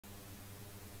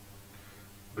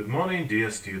Good morning,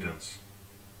 dear students.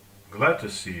 Glad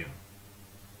to see you.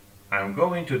 I am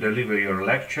going to deliver your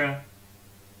lecture,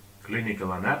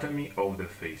 Clinical Anatomy of the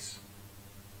Face.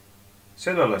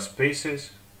 Cellular spaces,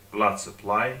 blood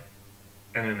supply,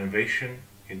 and innervation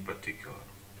in particular.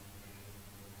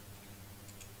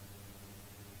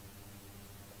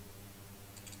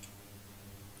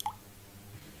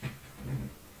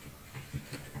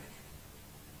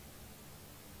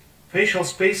 Facial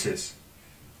spaces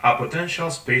are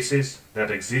potential spaces that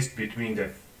exist between the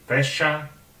fascia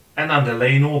and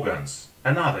underlying organs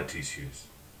and other tissues.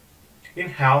 In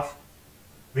health,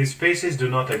 these spaces do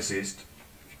not exist.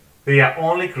 They are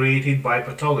only created by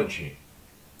pathology.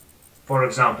 For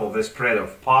example, the spread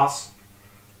of pus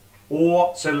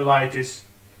or cellulitis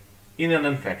in an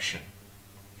infection.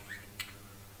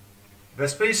 The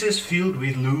spaces filled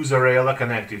with loose areolar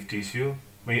connective tissue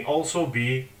may also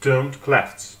be termed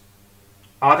clefts.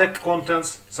 Other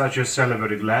contents, such as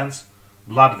salivary glands,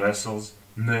 blood vessels,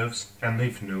 nerves, and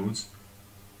lymph nodes,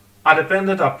 are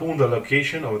dependent upon the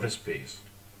location of the space.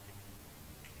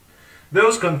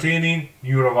 Those containing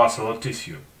neurovascular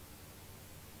tissue,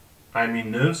 I mean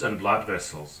nerves and blood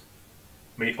vessels,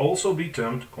 may also be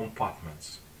termed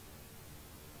compartments.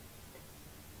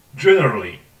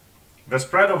 Generally, the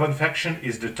spread of infection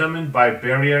is determined by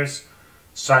barriers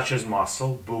such as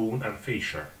muscle, bone, and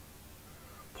fascia.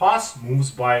 Pus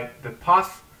moves by the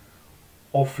path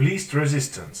of least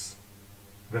resistance.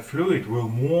 The fluid will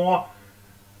more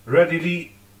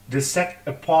readily dissect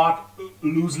apart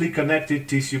loosely connected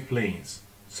tissue planes,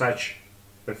 such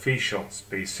as facial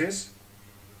spaces,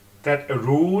 that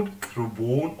erode through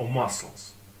bone or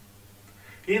muscles.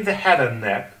 In the head and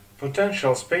neck,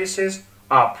 potential spaces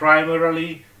are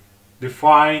primarily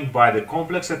defined by the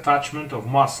complex attachment of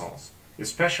muscles,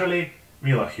 especially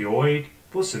mylohyoid,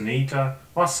 postinator,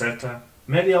 masseter,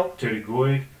 medial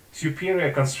pterygoid,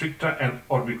 superior constrictor, and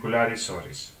orbicularis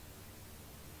oris.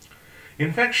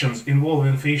 Infections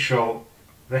involving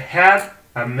the head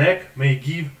and neck may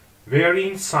give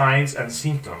varying signs and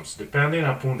symptoms depending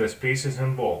upon the spaces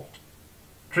involved.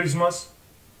 Trismus,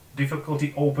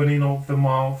 difficulty opening of the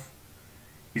mouth,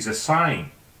 is a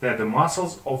sign that the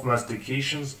muscles of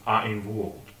mastication are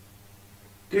involved.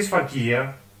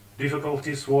 Dysphagia,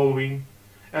 difficulty swallowing,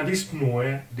 and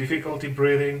dyspnoea, difficulty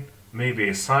breathing, may be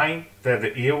a sign that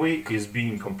the airway is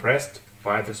being compressed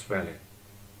by the swelling.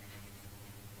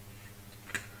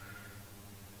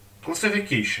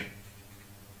 Classification.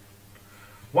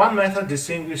 One method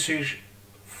distinguishes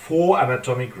four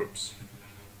anatomic groups.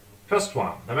 First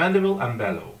one, the mandible and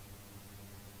bellow,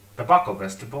 the buccal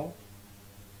vestibule,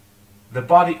 the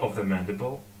body of the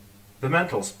mandible, the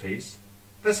mental space,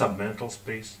 the submental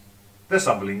space, the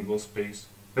sublingual space,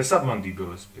 the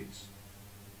submandibular space.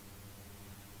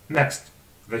 Next,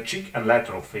 the cheek and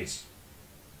lateral face,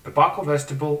 the buccal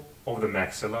vestibule of the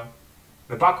maxilla,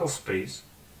 the buccal space,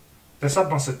 the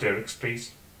submasseteric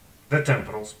space, the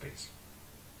temporal space.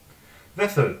 The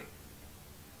third,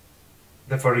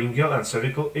 the pharyngeal and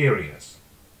cervical areas,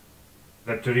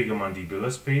 the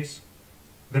pterygomandibular space,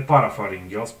 the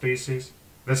parapharyngeal spaces,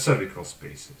 the cervical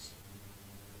spaces.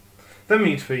 The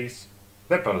midface,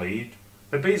 the palate,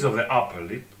 the base of the upper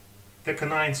lip, the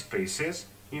canine spaces,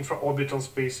 infraorbital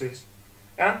spaces,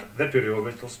 and the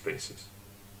periorbital spaces.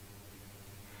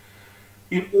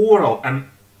 In oral and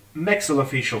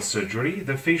maxillofacial surgery,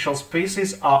 the facial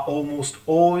spaces are almost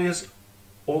always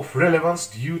of relevance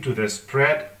due to the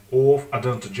spread of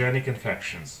odontogenic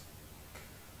infections.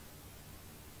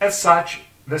 As such,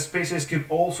 the spaces can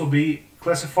also be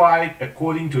classified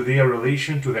according to their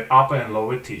relation to the upper and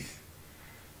lower teeth,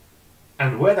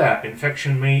 and whether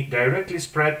infection may directly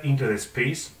spread into the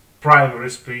space, primary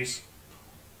space,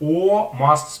 or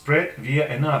must spread via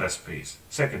another space,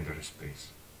 secondary space.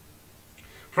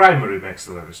 Primary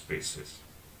maxillary spaces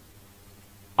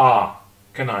are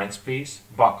canine space,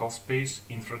 buccal space,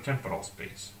 infratemporal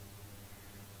space.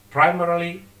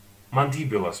 Primarily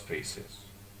mandibular spaces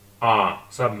are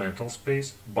submental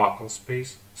space, buccal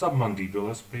space,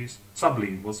 submandibular space,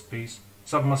 sublingual space,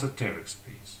 submasseteric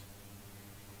space.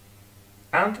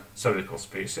 And cervical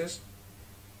spaces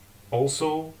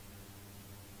also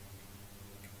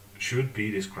should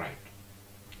be described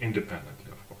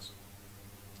independently, of course.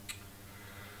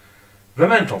 The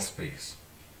mental space.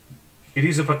 It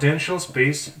is a potential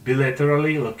space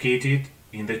bilaterally located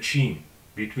in the chin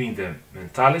between the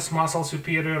mentalis muscle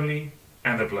superiorly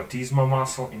and the platysma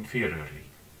muscle inferiorly.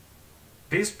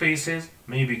 These spaces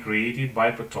may be created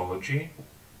by pathology,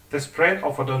 the spread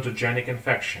of odontogenic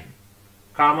infection.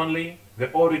 Commonly,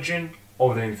 the origin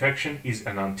of the infection is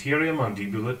an anterior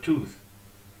mandibular tooth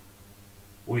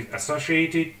with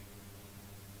associated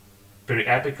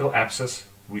periapical abscess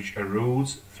which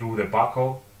erodes through the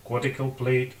buccal cortical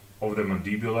plate of the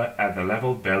mandibular at the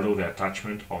level below the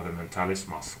attachment of the mentalis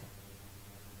muscle.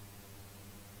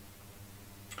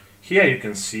 Here you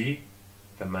can see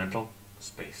the mental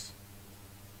space.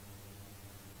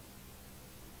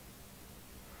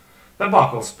 The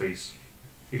buccal space.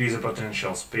 It is a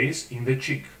potential space in the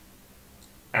cheek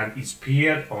and is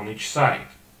paired on each side.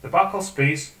 The buccal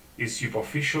space is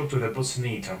superficial to the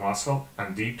buccinita muscle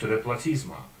and deep to the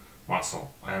platysma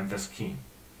muscle and the skin.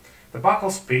 The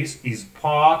buccal space is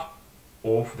part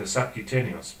of the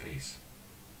subcutaneous space.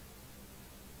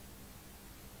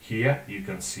 Here you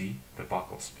can see the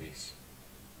buccal space.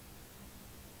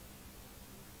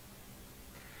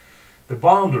 The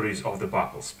boundaries of the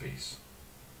buccal space.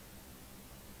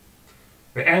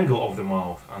 The angle of the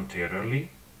mouth anteriorly,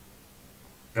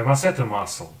 the masseter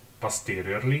muscle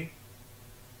posteriorly,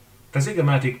 the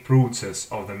zygomatic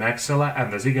process of the maxilla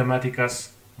and the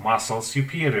zygomaticus muscle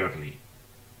superiorly,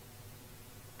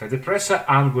 the depressor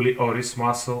anguli oris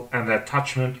muscle and the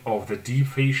attachment of the deep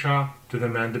fascia to the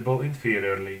mandible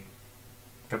inferiorly,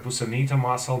 the buccinita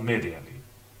muscle medially,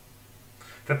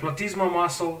 the platysma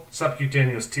muscle,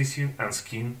 subcutaneous tissue and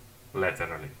skin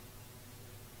laterally.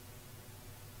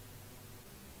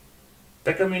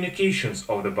 The communications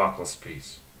of the buccal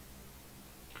space.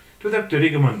 To the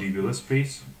pterygomandibular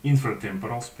space,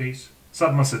 infratemporal space,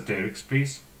 submasseteric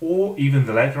space, or even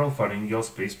the lateral pharyngeal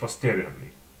space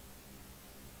posteriorly.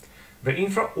 The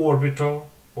infraorbital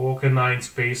or canine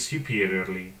space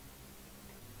superiorly,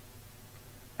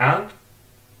 and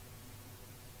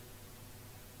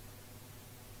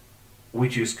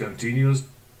which is continuous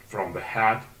from the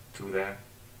head to the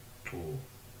toe.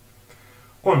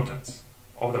 Contents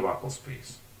of the buccal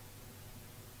space.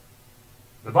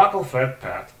 The buccal fat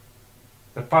pad,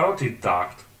 the parotid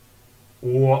duct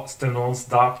or Stenon's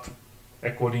duct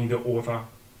according to the author,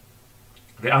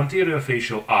 the anterior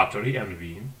facial artery and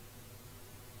vein,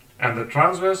 and the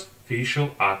transverse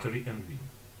facial artery and vein.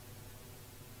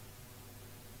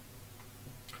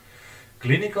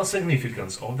 Clinical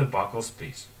significance of the buccal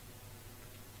space.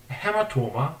 A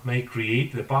hematoma may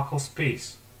create the buccal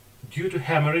space due to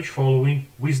hemorrhage following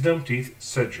wisdom teeth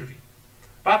surgery.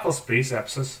 Buccal space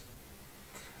abscess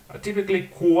typically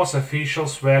cause a facial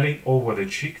swelling over the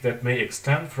cheek that may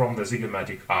extend from the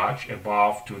zygomatic arch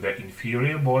above to the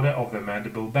inferior border of the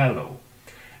mandible below,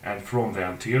 and from the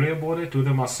anterior border to the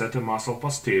masseter muscle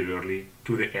posteriorly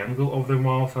to the angle of the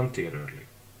mouth anteriorly.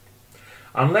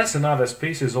 Unless another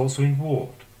space is also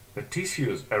involved, the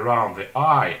tissues around the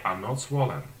eye are not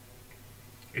swollen.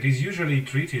 It is usually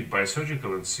treated by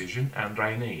surgical incision and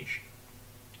drainage,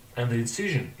 and the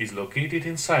incision is located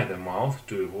inside the mouth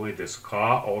to avoid the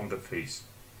scar on the face.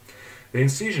 The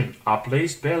incisions are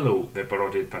placed below the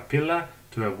parotid papilla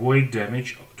to avoid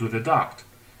damage to the duct,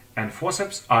 and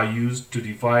forceps are used to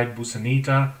divide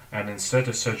buccinita and insert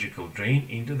a surgical drain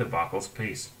into the buccal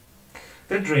space.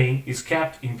 The drain is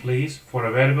kept in place for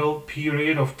a variable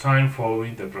period of time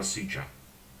following the procedure.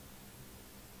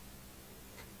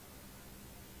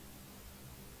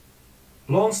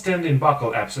 Long-standing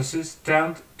buccal abscesses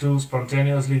tend to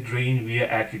spontaneously drain via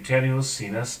a cutaneous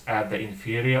sinus at the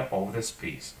inferior of the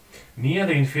space, near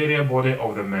the inferior border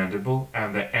of the mandible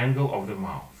and the angle of the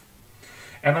mouth.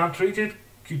 An untreated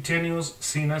cutaneous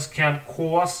sinus can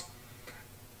cause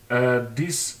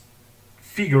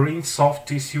disfiguring soft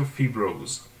tissue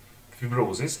fibrosis,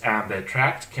 and the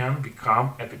tract can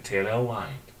become epithelial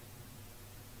lined.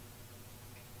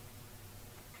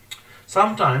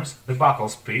 Sometimes the buccal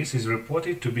space is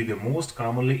reported to be the most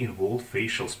commonly involved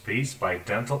facial space by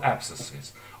dental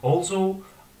abscesses, although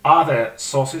other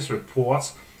sources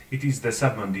report it is the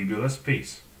submandibular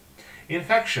space.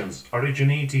 Infections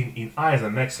originating in either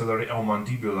maxillary or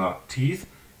mandibular teeth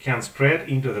can spread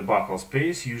into the buccal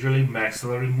space, usually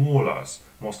maxillary molars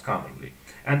most commonly,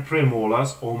 and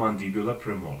premolars or mandibular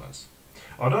premolars.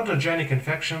 Odontogenic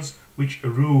infections which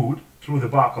erode through the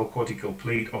buccal cortical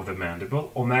plate of the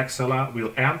mandible or maxilla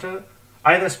will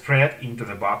either spread into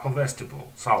the buccal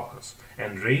vestibule, sulcus,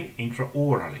 and drain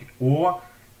intraorally or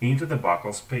into the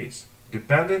buccal space,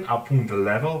 depending upon the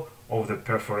level of the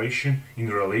perforation in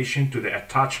relation to the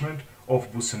attachment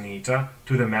of buccinita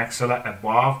to the maxilla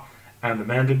above and the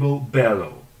mandible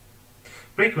below.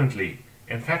 Frequently,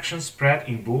 infections spread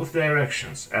in both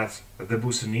directions as the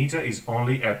buccinita is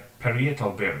only a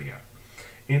parietal barrier.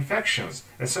 Infections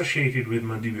associated with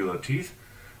mandibular teeth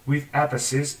with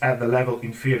apices at the level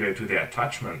inferior to the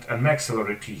attachment and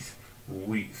maxillary teeth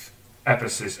with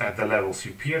apices at the level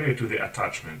superior to the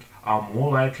attachment are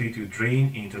more likely to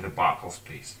drain into the buccal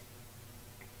space.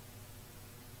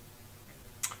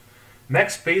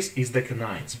 Next space is the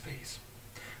canine space.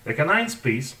 The canine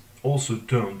space, also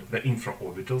termed the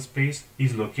infraorbital space,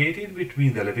 is located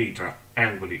between the levator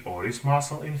anguli oris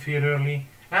muscle inferiorly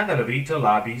and the levator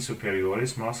labii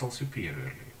superioris muscle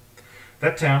superiorly.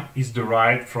 The term is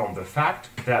derived from the fact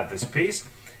that the space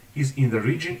is in the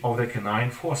region of the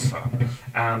canine fossa,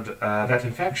 and that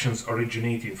infections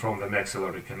originating from the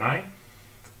maxillary canine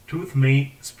tooth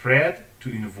may spread to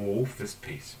involve the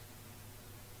space.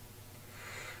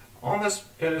 On this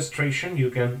illustration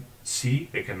you can see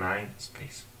the canine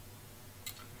space.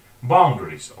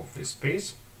 Boundaries of this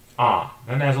space are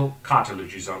the nasal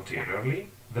cartilages anteriorly,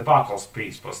 the buccal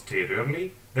space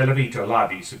posteriorly, the levator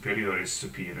labii superioris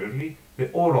superiorly,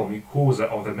 the oral mucosa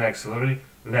of the maxillary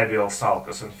labial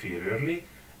sulcus inferiorly,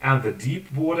 and the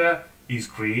deep border is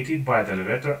created by the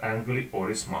levator anguli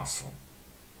oris muscle.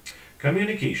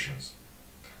 Communications.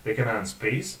 The canine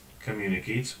space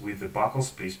communicates with the buccal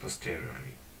space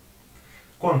posteriorly.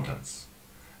 Contents.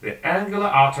 The angular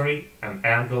artery and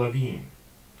angular vein.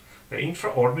 The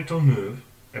infraorbital nerve,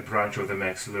 a branch of the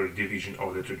maxillary division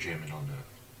of the trigeminal nerve.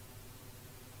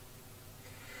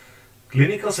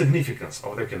 Clinical significance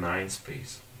of the canine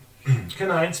space.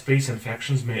 Canine space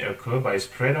infections may occur by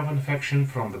spread of infection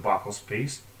from the buccal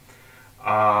space.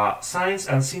 Signs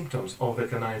and symptoms of the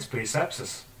canine space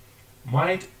abscess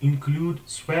might include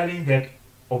swelling that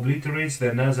obliterates the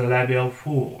nasolabial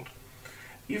fold.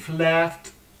 If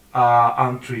left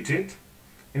untreated,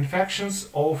 infections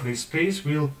of this space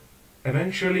will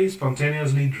eventually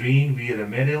spontaneously drain via the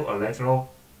medial or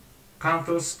lateral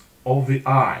canthus of the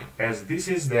eye, as this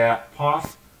is their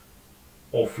path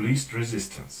of least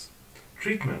resistance.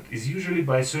 Treatment is usually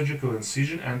by surgical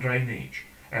incision and drainage,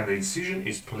 and the incision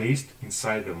is placed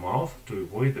inside the mouth to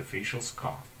avoid the facial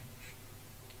scar.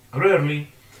 Rarely,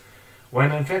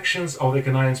 when infections of the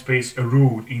canine space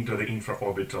erode into the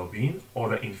infraorbital vein or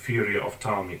the inferior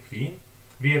ophthalmic vein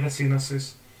via the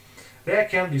sinuses, they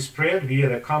can be spread via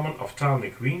the common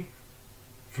ophthalmic vein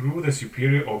through the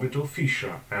superior orbital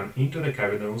fissure and into the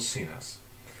cavernosus sinus.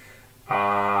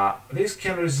 This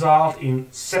can result in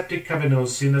septic cavernosus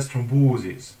sinus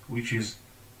thrombosis, which is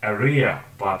a rare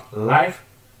but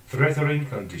life-threatening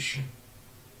condition.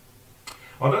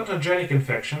 Odontogenic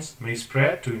infections may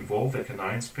spread to involve the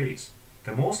canine space.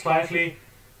 The most likely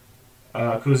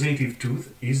causative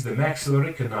tooth is the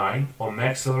maxillary canine or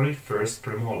maxillary first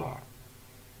premolar.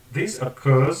 This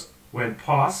occurs when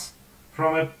pus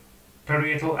from a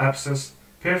parietal abscess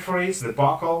perforates the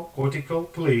buccal cortical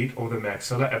plate of the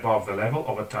maxilla above the level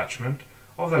of attachment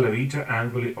of the levator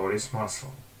anguli oris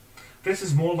muscle. This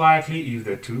is more likely if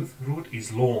the tooth root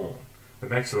is long. The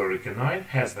maxillary canine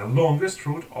has the longest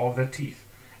root of the teeth,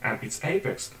 and its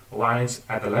apex lies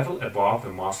at the level above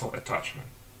the muscle attachment.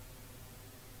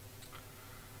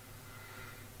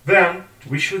 Then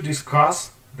we should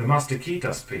discuss the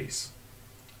masticator space.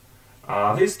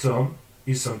 This term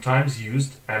is sometimes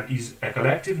used and is a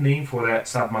collective name for the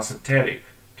submasseteric,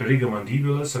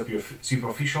 pterygomandibular,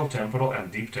 superficial temporal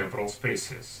and deep temporal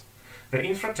spaces. The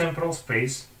infratemporal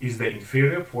space is the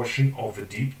inferior portion of the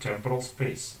deep temporal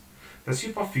space. The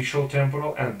superficial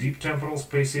temporal and deep temporal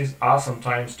spaces are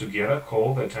sometimes together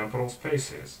called the temporal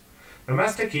spaces. The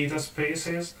masticator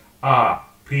spaces are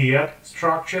paired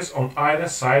structures on either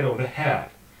side of the head.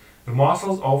 The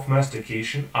muscles of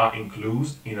mastication are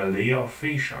enclosed in a layer of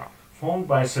fascia, formed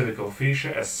by cervical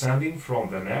fascia ascending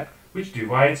from the neck, which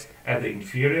divides at the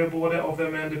inferior border of the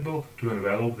mandible to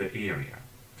envelop the area.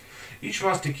 Each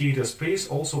masticator space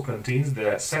also contains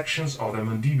the sections of the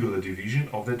mandibular division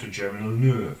of the trigeminal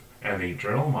nerve and the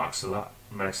internal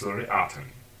maxillary artery.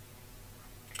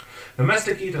 The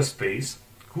masticator space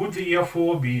could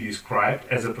therefore be described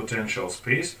as a potential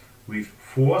space with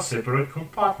 4 separate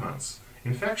compartments.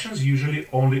 Infections usually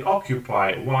only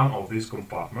occupy one of these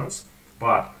compartments,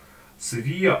 but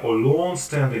severe or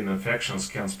long-standing infections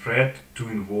can spread to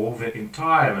involve the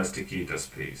entire masticator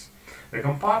space. The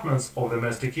compartments of the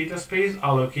masticator space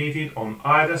are located on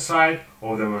either side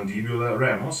of the mandibular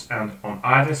ramus and on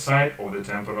either side of the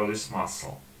temporalis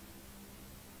muscle.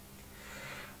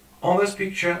 On this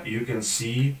picture you can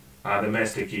see the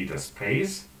masticator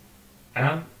space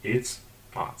and its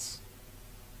parts.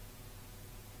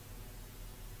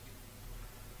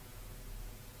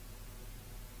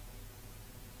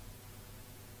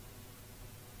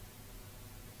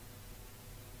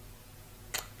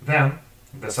 Then,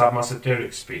 the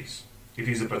submasseteric space. It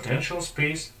is a potential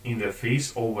space in the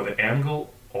face over the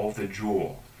angle of the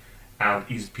jaw and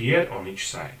is paired on each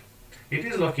side. It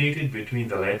is located between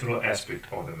the lateral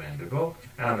aspect of the mandible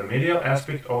and the medial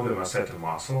aspect of the masseter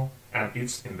muscle and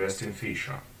its investing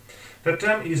fascia. The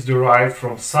term is derived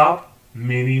from sub,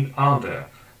 meaning under.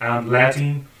 and in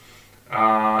Latin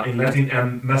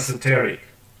and mesenteric,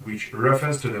 which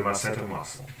refers to the masseter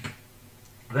muscle.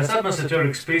 The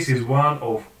submesenteric space is one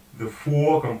of the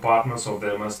four compartments of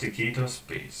the masticator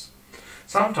space.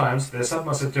 Sometimes the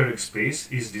submesenteric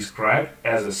space is described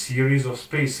as a series of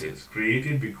spaces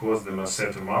created because the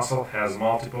masseter muscle has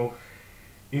multiple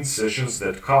incisions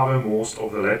that cover most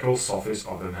of the lateral surface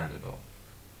of the mandible.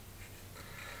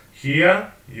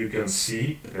 Here you can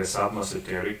see the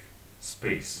submesenteric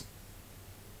space.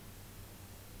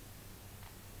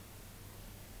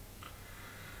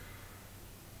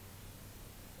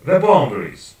 The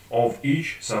boundaries of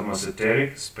each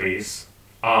submesenteric space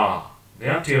are the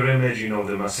anterior margin of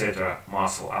the masseter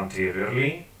muscle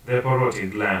anteriorly, the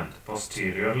parotid gland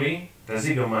posteriorly, the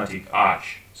zygomatic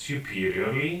arch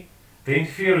superiorly, the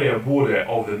inferior border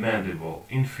of the mandible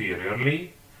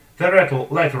inferiorly, the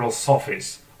lateral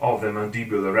surface of the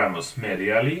mandibular ramus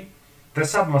medially, the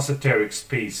submesenteric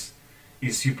space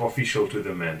is superficial to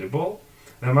the mandible,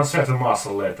 the masseter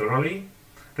muscle laterally,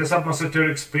 the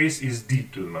submesenteric space is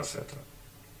deep to the masseter.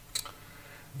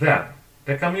 Then,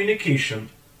 the communications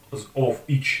of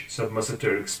each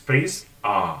submesenteric space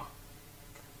are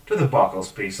to the buccal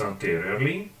space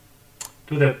anteriorly,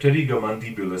 to the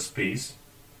pterygomandibular space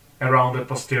around the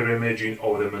posterior margin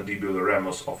of the mandibular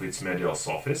ramus of its medial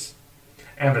surface,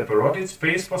 and the parotid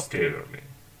space posteriorly,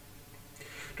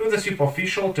 to the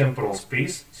superficial temporal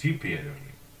space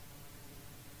superiorly.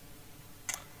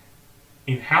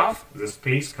 In half, the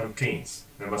space contains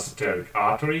the mesenteric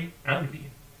artery and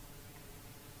vein.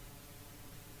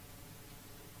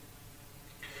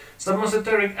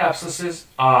 Submesenteric abscesses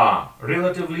are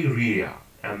relatively rare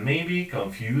and may be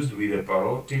confused with the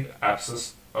parotid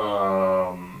abscesses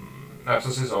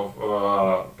of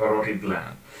parotid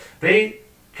gland. They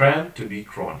tend to be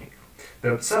chronic.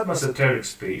 The submesenteric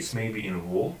space may be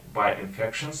involved by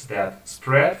infections that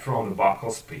spread from the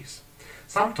buccal space.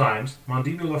 Sometimes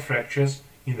mandibular fractures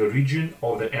in the region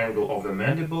of the angle of the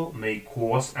mandible may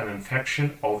cause an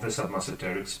infection of the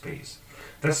submesenteric space.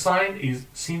 The sign is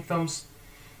symptoms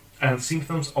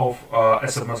of a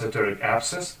submesenteric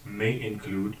abscess may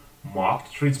include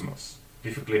marked trismus,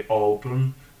 difficulty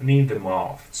opening the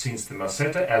mouth, since the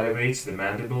masseter elevates the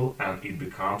mandible and it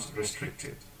becomes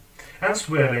restricted, and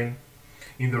swelling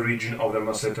in the region of the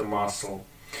masseter muscle.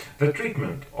 The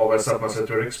treatment of a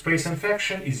submesenteric space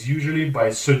infection is usually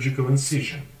by surgical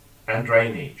incision and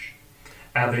drainage,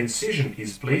 and the incision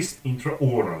is placed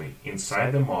intraorally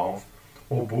inside the mouth,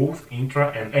 or both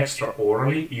intra and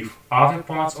extraorally if other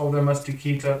parts of the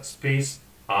masticator space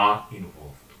are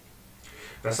involved.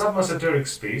 The submesenteric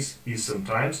space is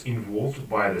sometimes involved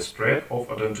by the spread of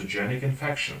odontogenic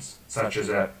infections, such as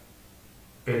a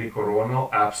pericoronal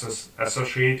abscess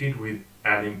associated with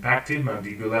an impacted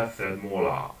mandibular third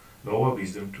molar, lower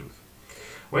wisdom tooth.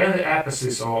 When the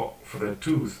apices of the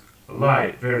tooth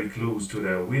lie very close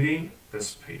to within the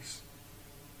space.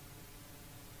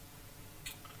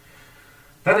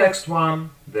 The next one,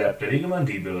 the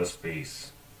pterygomandibular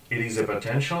space. It is a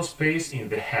potential space in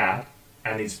the head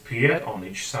and is paired on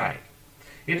each side.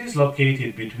 It is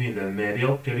located between the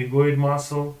medial pterygoid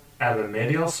muscle and the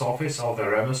medial surface of the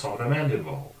ramus of the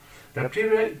mandible. The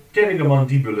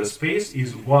pterygomandibular space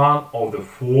is one of the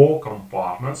four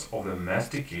compartments of the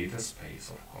masticator space,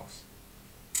 of course.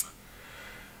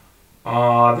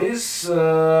 This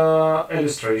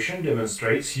illustration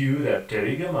demonstrates you the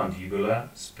pterygomandibular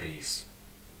space.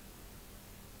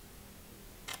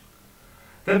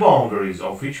 The boundaries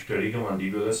of each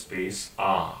pterygomandibular space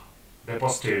are the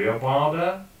posterior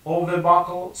border of the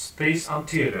buccal space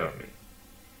anteriorly,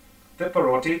 the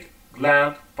parotid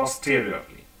gland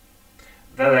posteriorly,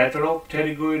 the lateral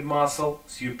pterygoid muscle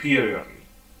superiorly,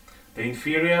 the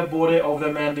inferior border of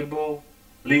the mandible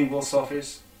lingual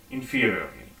surface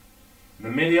inferiorly, the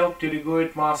medial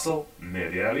pterygoid muscle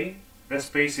medially, the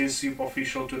space is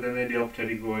superficial to the medial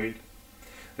pterygoid,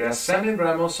 the ascending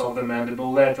ramus of the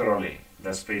mandible laterally,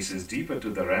 the space is deeper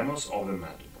to the ramus of the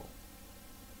mandible.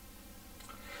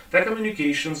 The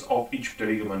communications of each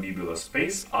pterygomandibular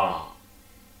space are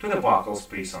to the buccal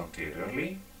space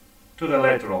anteriorly, to the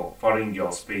lateral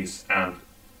pharyngeal space and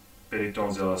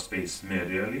peritonsillar space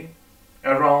medially,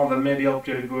 around the medial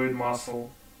pterygoid muscle,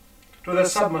 to the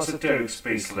submesenteric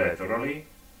space laterally,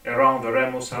 around the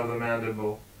ramus of the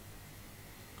mandible,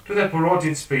 to the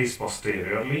parotid space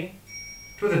posteriorly,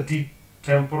 to the deep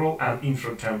temporal and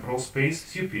infratemporal space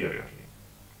superiorly.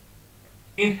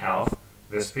 In health,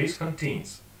 the space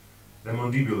contains the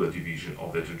mandibular division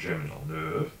of the trigeminal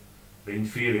nerve, the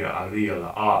inferior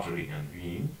alveolar artery and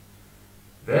vein,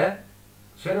 the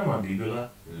sphenomandibular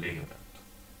ligament.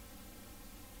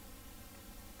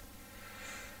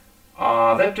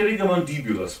 The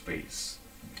pterygomandibular space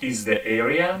is the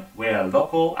area where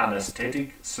local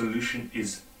anesthetic solution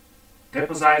is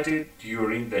deposited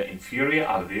during the inferior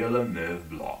alveolar nerve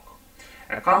block.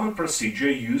 A common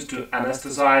procedure used to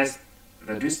anesthetize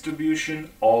the distribution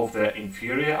of the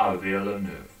inferior alveolar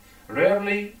nerve.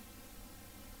 Rarely,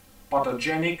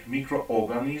 pathogenic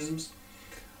microorganisms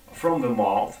from the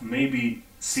mouth may be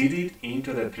seeded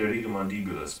into the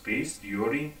pterygomandibular space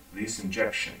during this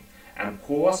injection and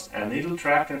cause a needle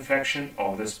tract infection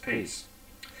of the space.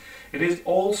 It is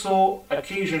also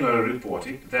occasionally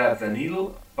reported that the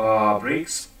needle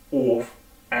breaks off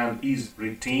and is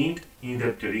retained in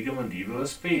the pterygomandibular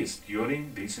space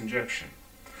during this injection.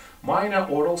 Minor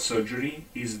oral surgery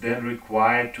is then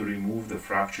required to remove the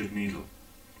fractured needle.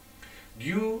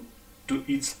 Due to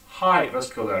its high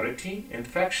vascularity,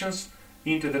 infections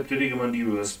into the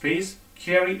pterygomandibular space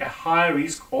carry a high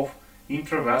risk of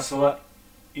intravascular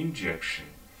injection.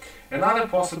 Another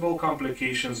possible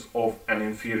complications of an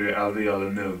inferior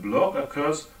alveolar nerve block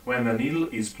occurs when the needle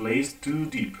is placed too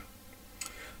deep,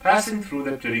 passing through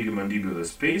the pterygomandibular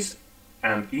space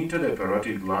and into the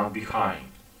parotid gland behind.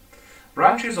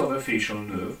 Branches of the facial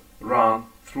nerve run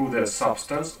through the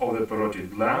substance of the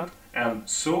parotid gland, and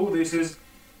so this is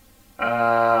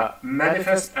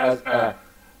manifest as a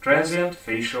transient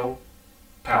facial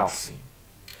palsy.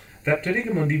 The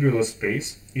pterygomandibular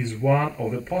space is one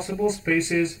of the possible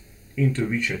spaces into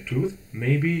which a tooth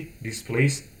may be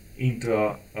displaced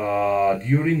into,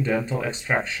 during dental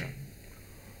extraction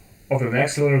of a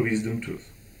maxillary wisdom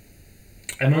tooth.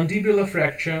 A mandibular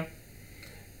fracture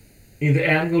in the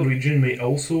angle region may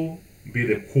also be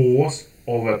the cause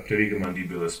of a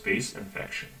pterygomandibular space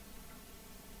infection.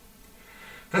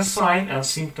 The signs and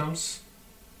symptoms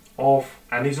of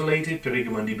an isolated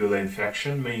pterygomandibular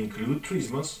infection may include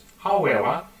trismus.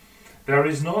 However, there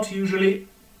is not usually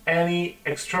any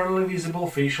externally visible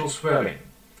facial swelling.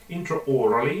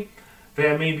 Intraorally,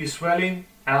 there may be swelling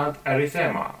and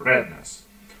erythema, redness,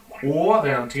 or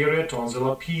the anterior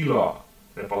tonsillar pillar,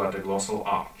 the palatoglossal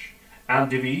arch,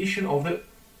 and deviation of the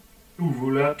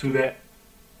uvula to the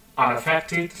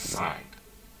unaffected side.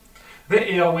 The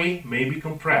airway may be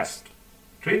compressed.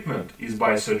 Treatment is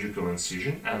by surgical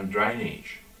incision and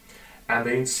drainage, and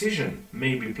the incision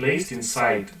may be placed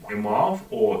inside the mouth,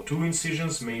 or two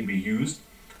incisions may be used,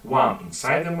 one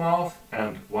inside the mouth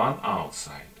and one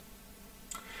outside.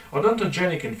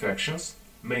 Odontogenic infections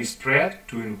may spread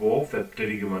to involve the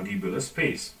pterygomandibular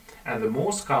space, and the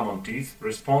most common teeth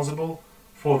responsible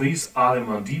for these are the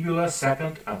mandibular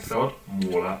second and third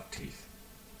molar teeth.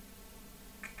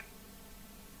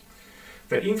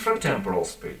 The infratemporal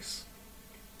space.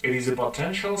 It is a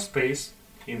potential space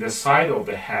in the side of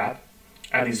the head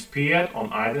and is paired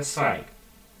on either side.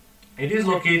 It is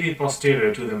located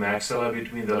posterior to the maxilla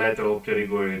between the lateral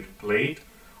pterygoid plate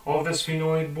of the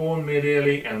sphenoid bone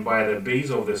medially and by the base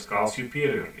of the skull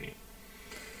superiorly.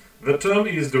 The term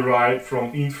is derived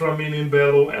from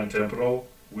inframeningeal and temporal,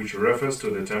 which refers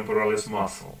to the temporalis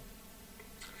muscle.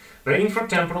 The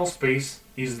infratemporal space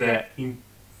is the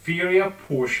inferior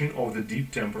portion of the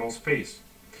deep temporal space,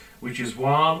 which is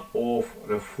one of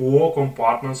the four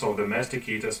compartments of the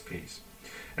masticator space,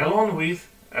 along with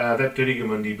the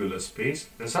pterygomandibular space,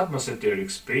 the submesenteric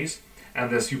space,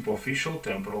 and the superficial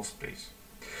temporal space.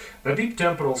 The deep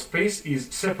temporal space is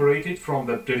separated from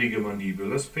the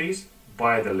pterygomandibular space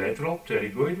by the lateral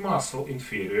pterygoid muscle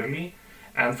inferiorly,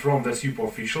 and from the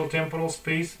superficial temporal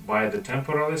space by the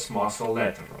temporalis muscle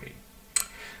laterally.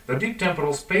 The deep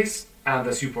temporal space and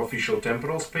the superficial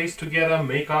temporal space together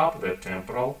make up the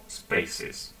temporal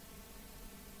spaces.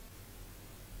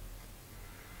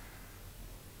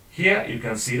 Here you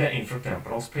can see the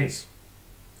infratemporal space,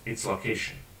 its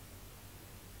location.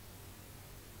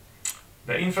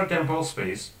 The infratemporal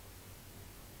space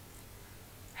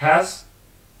has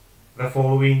the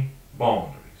following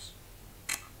boundaries.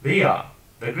 They are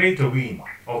the greater vein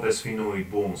of the sphenoid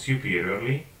bone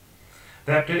superiorly,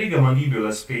 the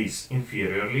pterygomandibular space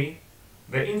inferiorly,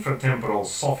 the infratemporal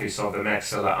surface of the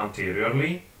maxilla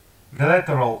anteriorly, the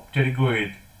lateral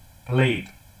pterygoid plate,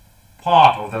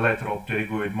 part of the lateral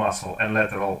pterygoid muscle and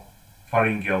lateral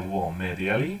pharyngeal wall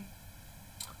medially,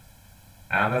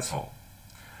 and that's all.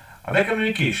 The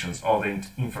communications of the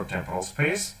infratemporal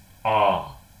space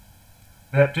are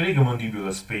the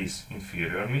pterygomandibular space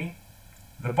inferiorly,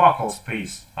 the buccal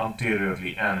space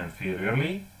anteriorly and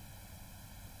inferiorly,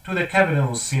 to the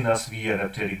cavernous sinus via the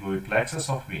pterygoid plexus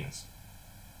of veins.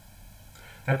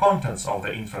 The contents of the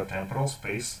infratemporal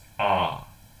space are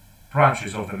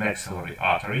branches of the maxillary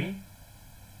artery,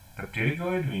 the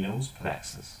pterygoid venous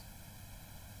plexus.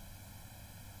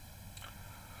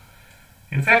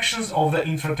 Infections of the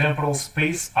infratemporal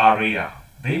space are rare.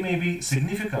 They may be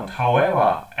significant,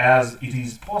 however, as it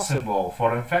is possible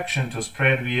for infection to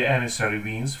spread via emissary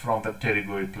veins from the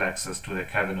pterygoid plexus to the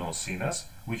cavernous sinus,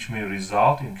 which may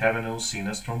result in cavernous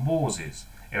sinus thrombosis,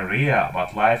 a rare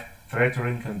but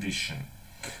life-threatening condition.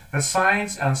 The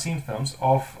signs and symptoms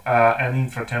of an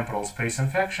infratemporal space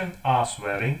infection are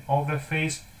swelling of the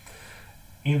face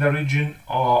in the region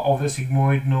of the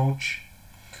sigmoid notch,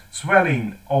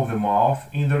 swelling of the mouth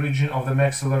in the region of the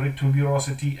maxillary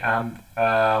tuberosity, and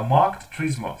marked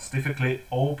trismus, typically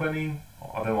opening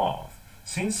the mouth,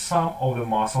 since some of the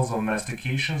muscles of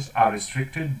mastications are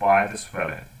restricted by the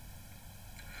swelling.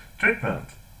 Treatment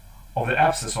of the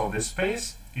abscess of this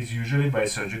space is usually by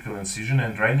surgical incision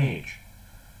and drainage,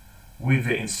 with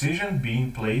the incision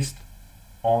being placed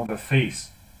on the face,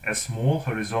 a small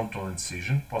horizontal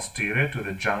incision posterior to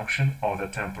the junction of the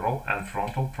temporal and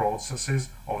frontal processes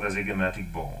of the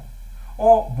zygomatic bone,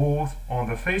 or both on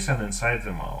the face and inside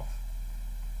the mouth.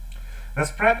 The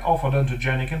spread of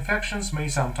odontogenic infections may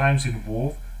sometimes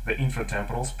involve the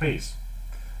infratemporal space.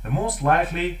 The most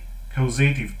likely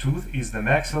causative tooth is the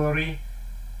maxillary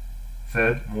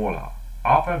third molar,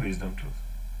 upper wisdom tooth.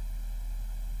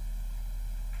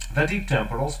 The deep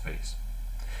temporal space.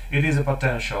 It is a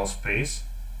potential space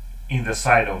in the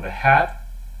side of the head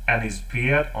and is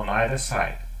paired on either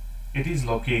side. It is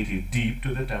located deep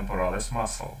to the temporalis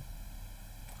muscle.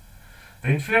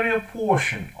 The inferior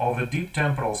portion of the deep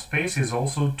temporal space is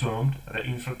also termed the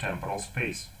infratemporal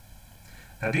space.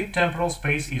 The deep temporal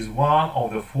space is one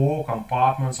of the four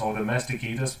compartments of the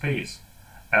masticator space,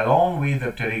 along with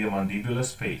the pterygomandibular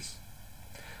space,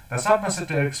 the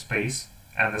submesenteric space,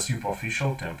 and the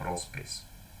superficial temporal space.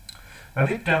 The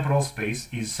deep temporal space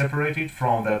is separated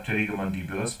from the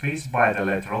pterygomandibular space by the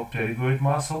lateral pterygoid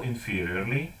muscle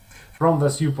inferiorly, from the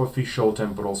superficial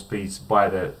temporal space by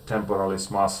the temporalis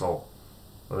muscle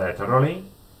laterally.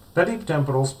 The deep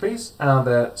temporal space and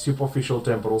the superficial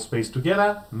temporal space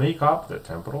together make up the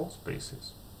temporal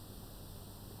spaces.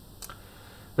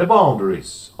 The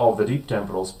boundaries of the deep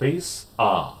temporal space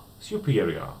are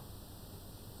superior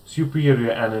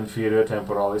and inferior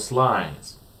temporalis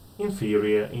lines,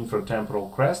 inferior infratemporal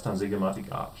crest and zygomatic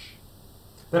arch.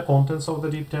 The contents of the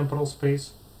deep temporal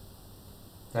space,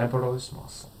 temporalis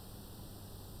muscle.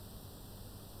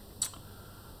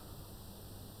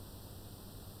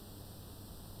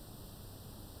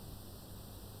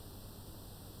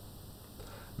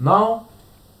 Now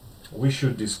we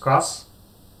should discuss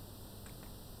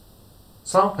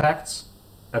some facts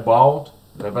about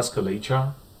the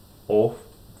vasculature of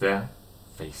the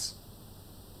face.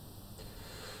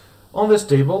 On this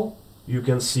table you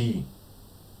can see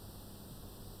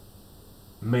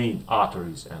main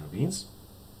arteries and veins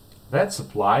that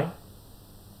supply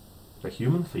the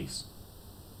human face.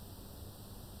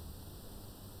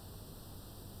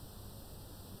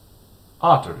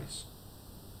 Arteries.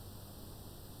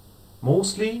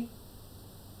 Mostly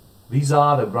these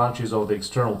are the branches of the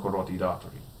external carotid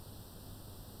artery.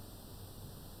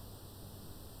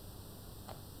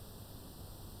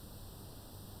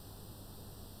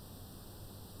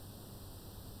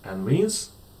 And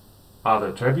veins are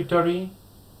the tributary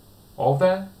of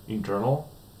the internal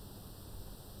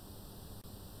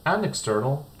and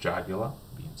external jugular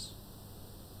veins.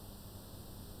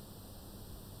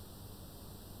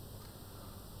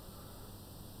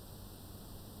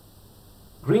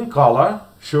 Green color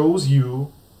shows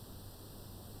you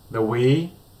the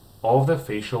way of the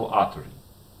facial artery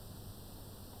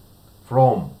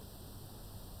from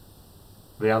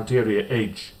the anterior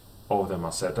edge of the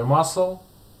masseter muscle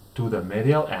to the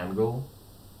medial angle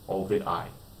of the eye.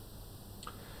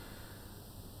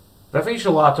 The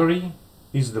facial artery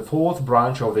is the fourth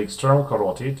branch of the external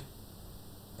carotid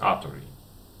artery.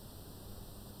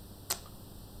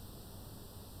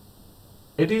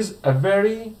 It is a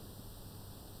very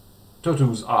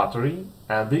toothed artery,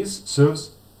 and this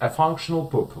serves a functional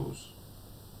purpose.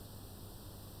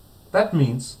 That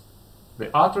means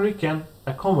the artery can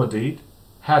accommodate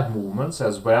head movements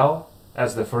as well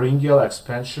as the pharyngeal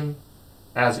expansion,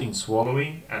 as in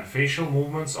swallowing, and facial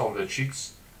movements of the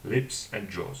cheeks, lips, and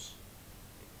jaws.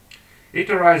 It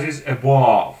arises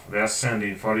above the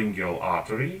ascending pharyngeal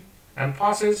artery and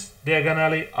passes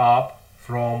diagonally up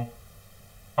from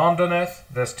underneath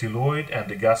the styloid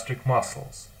and the gastric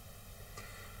muscles.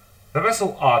 The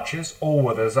vessel arches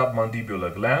over the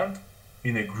submandibular gland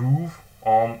in a groove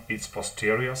on its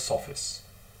posterior surface.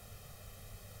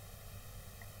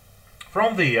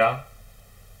 From there,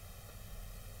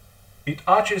 it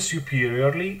arches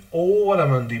superiorly over the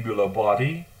mandibular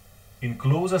body in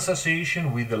close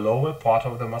association with the lower part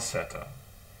of the masseter.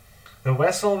 The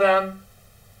vessel then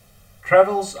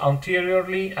travels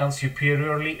anteriorly and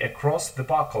superiorly across the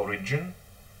buccal region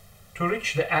to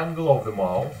reach the angle of the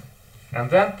mouth, and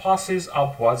then passes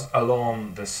upwards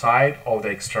along the side of the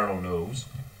external nose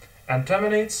and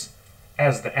terminates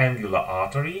as the angular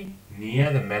artery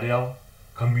near the medial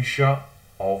commissure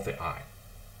of the eye.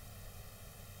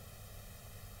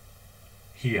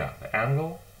 Here, the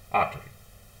angle artery.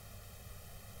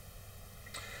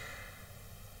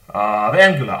 The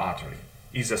angular artery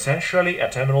is essentially a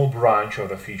terminal branch of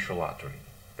the facial artery.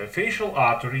 The facial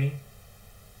artery,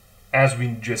 as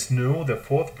we just know, the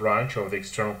fourth branch of the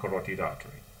external carotid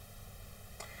artery.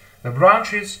 The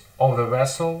branches of the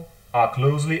vessel are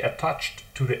closely attached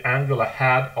to the angular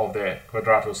head of the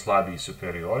quadratus labii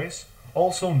superioris,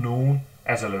 also known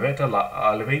as elevator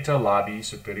labii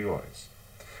superioris.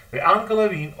 The angular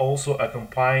vein also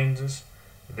accompanies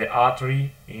the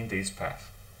artery in this path.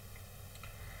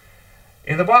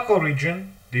 In the buccal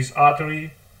region, this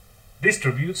artery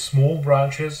distributes small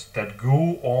branches that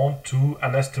go on to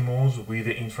anastomose with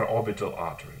the infraorbital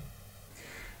artery.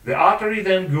 The artery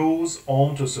then goes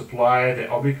on to supply the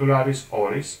orbicularis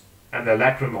oris and the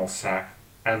lacrimal sac,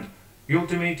 and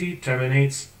ultimately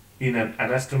terminates in an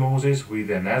anastomosis with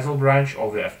the nasal branch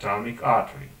of the ophthalmic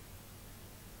artery.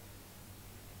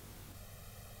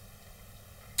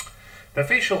 The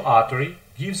facial artery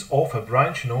gives off a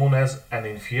branch known as an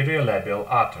inferior labial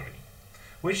artery,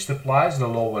 which supplies the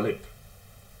lower lip.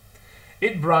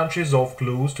 It branches off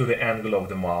close to the angle of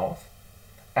the mouth,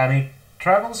 and it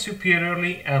travels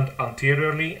superiorly and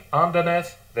anteriorly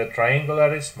underneath the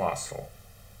triangularis muscle,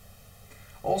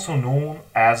 also known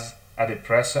as a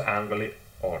depressor anguli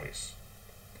oris.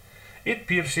 It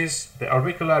pierces the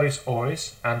orbicularis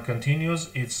oris and continues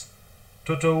its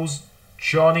tootose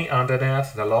journey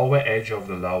underneath the lower edge of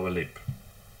the lower lip.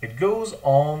 It goes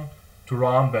on to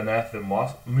run beneath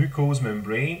the mucous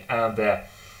membrane and the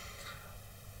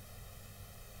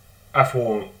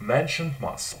aforementioned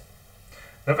muscle.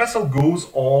 The vessel goes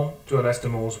on to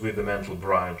anastomose with the mental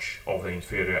branch of the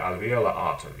inferior alveolar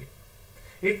artery.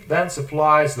 It then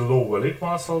supplies the lower lip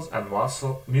muscles and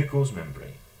mucous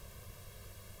membrane.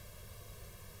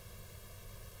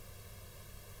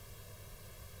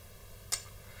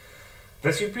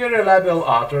 The superior labial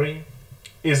artery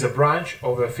is a branch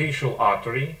of the facial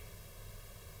artery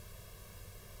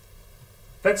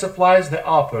that supplies the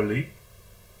upper lip,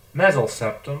 nasal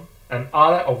septum, and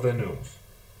area of the nose.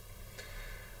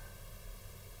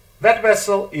 That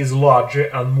vessel is larger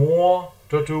and more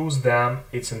tootose than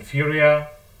its inferior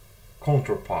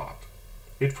counterpart.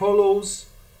 It follows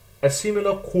a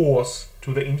similar course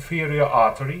to the inferior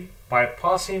artery by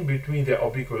passing between the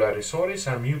orbicularis oris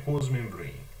and mucous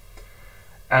membrane,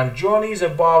 and journeys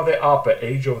above the upper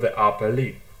edge of the upper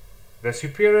lip. The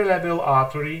superior labial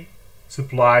artery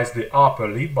supplies the upper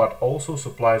lip but also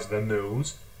supplies the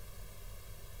nose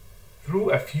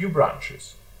through a few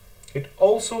branches. It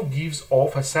also gives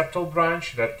off a septal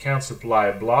branch that can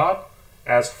supply blood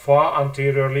as far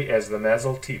anteriorly as the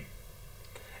nasal tip,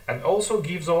 and also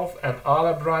gives off an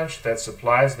ala branch that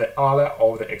supplies the ala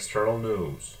of the external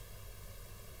nose.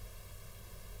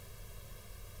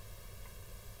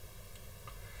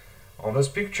 On this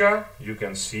picture, you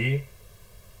can see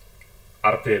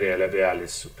arteria labialis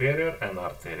superior and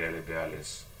arteria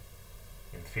labialis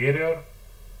inferior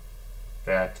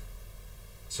that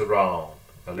surround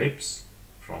the lips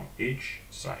from each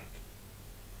side.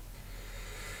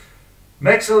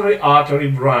 Maxillary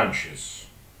artery branches.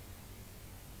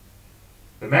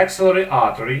 The maxillary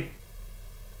artery,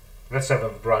 the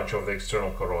seventh branch of the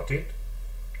external carotid,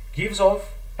 gives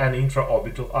off an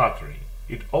intraorbital artery.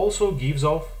 It also gives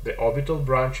off the orbital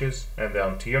branches and the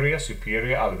anterior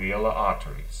superior alveolar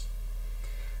arteries.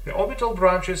 The orbital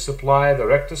branches supply the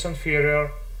rectus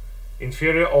inferior,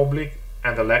 inferior oblique,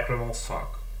 and the lacrimal sac.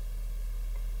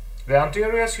 The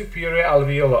anterior superior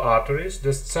alveolar arteries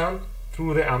descend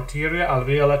through the anterior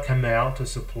alveolar canal to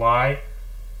supply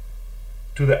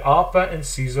to the upper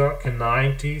incisor,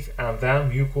 canine teeth, and then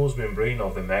mucous membrane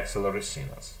of the maxillary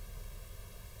sinus.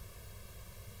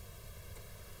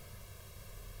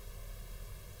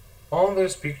 On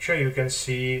this picture you can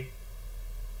see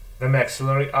the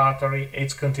maxillary artery,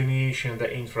 its continuation, the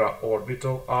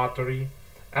infraorbital artery,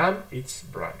 and its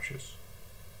branches.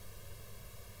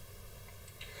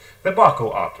 The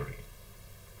buccal artery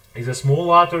is a small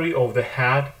artery of the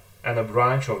head and a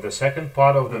branch of the second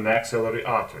part of the maxillary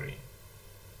artery,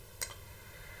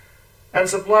 and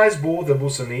supplies both the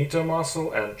buccinator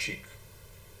muscle and cheek.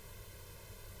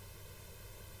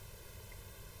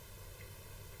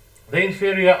 The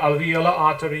inferior alveolar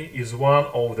artery is one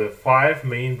of the 5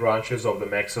 main branches of the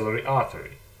maxillary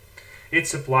artery. It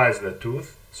supplies the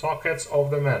tooth, sockets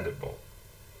of the mandible.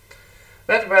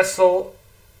 That vessel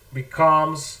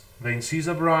becomes the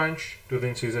incisor branch to the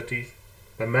incisor teeth,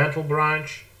 the mantle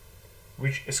branch,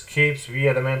 which escapes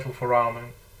via the mantle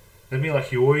foramen, the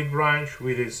mylohyoid branch,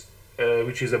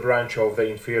 which is a branch of the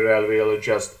inferior alveolar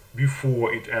just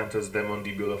before it enters the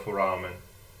mandibular foramen.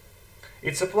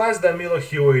 It supplies the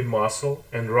mylohyoid muscle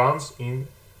and runs in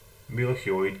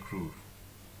mylohyoid groove.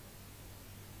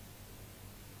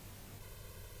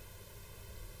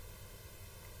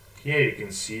 Here you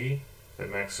can see the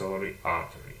maxillary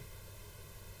artery.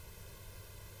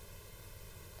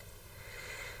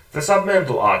 The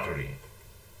submental artery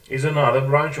is another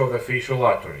branch of the facial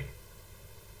artery,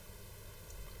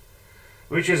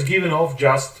 which is given off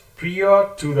just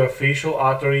prior to the facial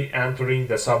artery entering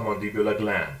the submandibular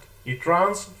gland. It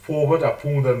runs forward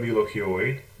upon the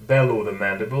mylohyoid, below the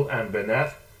mandible and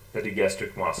beneath the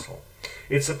digastric muscle.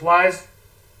 It supplies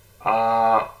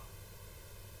the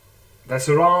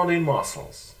surrounding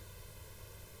muscles.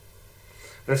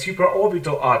 The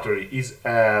supraorbital artery is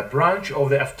a branch of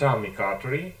the ophthalmic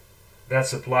artery that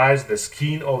supplies the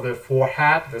skin of the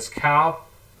forehead, the scalp,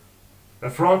 the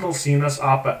frontal sinus,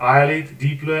 upper eyelid,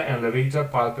 diploid and levator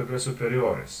palpebrae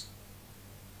superioris.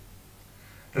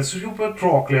 The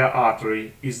supratrochlear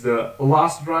artery is the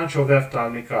last branch of the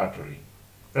ophthalmic artery.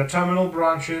 The terminal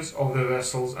branches of the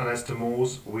vessels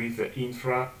anastomose with the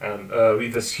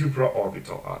with the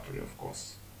supraorbital artery, of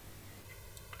course.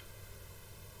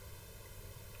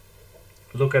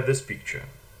 Look at this picture,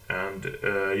 and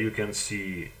you can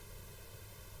see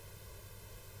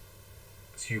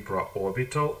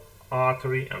supraorbital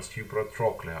artery and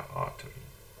supratrochlear artery.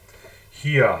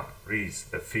 Here is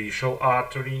the facial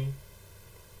artery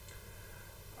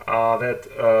that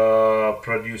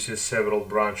produces several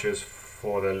branches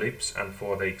for the lips and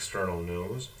for the external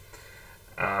nose.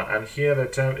 And here the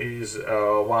term is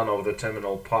one of the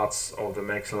terminal parts of the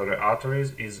maxillary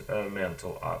arteries is a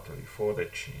mantle artery for the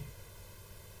chin.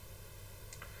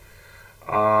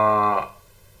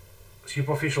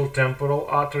 Superficial temporal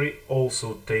artery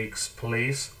also takes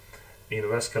place in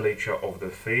vasculature of the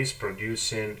face,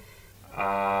 producing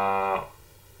arteria,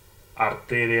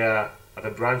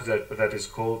 the branch that is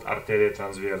called arteria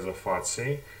transversa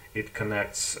faciae. It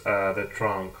connects the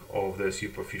trunk of the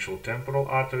superficial temporal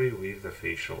artery with the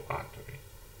facial artery.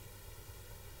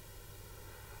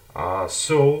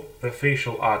 So the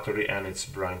facial artery and its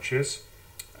branches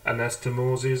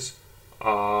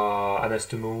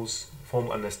form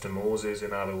anastomosis,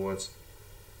 in other words,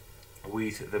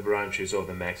 with the branches of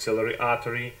the maxillary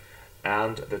artery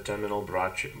and the terminal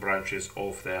branches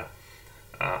of the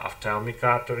ophthalmic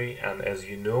artery. And as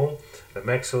you know, the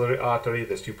maxillary artery,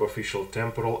 the superficial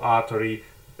temporal artery,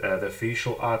 the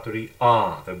facial artery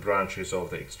are the branches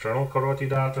of the external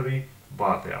carotid artery,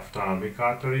 but the ophthalmic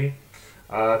artery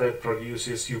that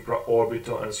produces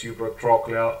supraorbital and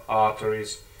supratrochlear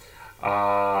arteries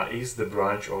is the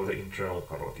branch of the internal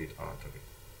carotid artery.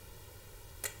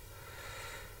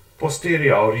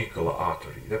 Posterior auricular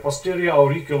artery. The posterior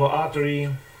auricular artery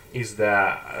is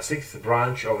the sixth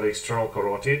branch of the external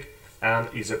carotid and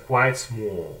is quite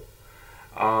small.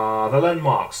 The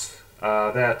landmarks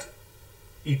that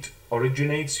it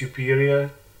originates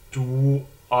superior to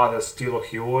are the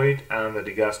stylohyoid and the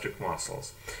digastric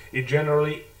muscles. It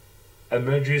generally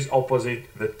emerges opposite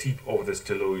the tip of the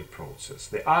styloid process.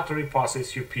 The artery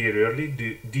passes superiorly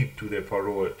deep to the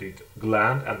parotid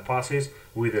gland and passes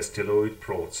with the styloid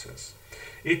process.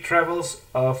 It travels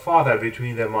farther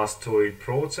between the mastoid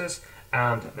process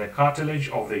and the cartilage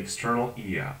of the external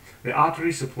ear. The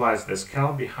artery supplies the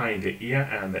scalp behind the ear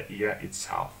and the ear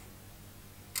itself.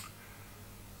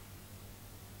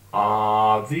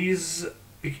 This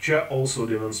picture also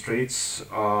demonstrates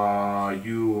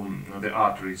the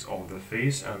arteries of the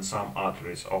face and some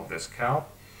arteries of the scalp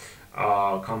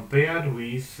compared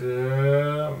with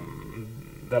the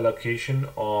locations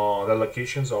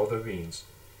of the veins.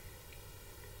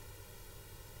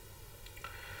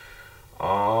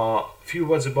 Few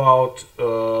words about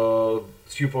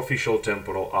superficial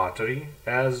temporal artery.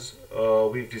 As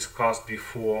we've discussed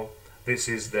before, this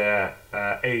is the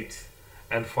eighth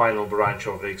and final branch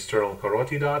of the external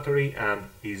carotid artery and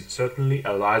is certainly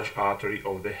a large artery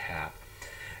of the head.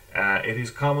 It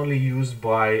is commonly used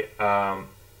by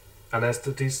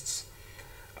anesthetists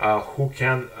who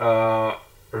can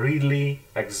readily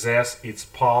access its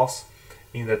pulse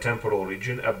in the temporal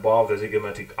region above the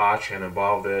zygomatic arch and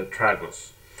above the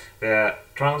tragus. The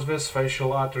transverse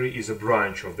facial artery is a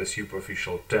branch of the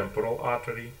superficial temporal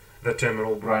artery, the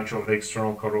terminal branch of the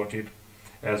external carotid.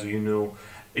 As you know,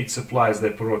 it supplies the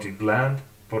parotid gland,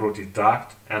 parotid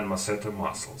duct and masseter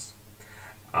muscles.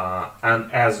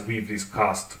 And as we've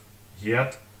discussed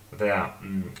yet, the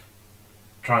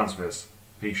transverse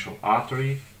facial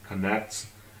artery connects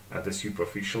the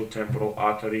superficial temporal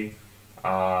artery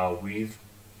with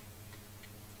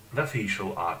the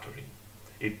facial artery.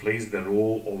 It plays the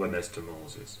role of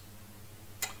anastomosis.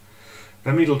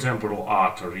 The middle temporal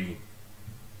artery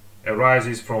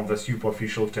arises from the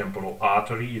superficial temporal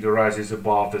artery. It arises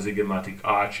above the zygomatic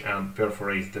arch and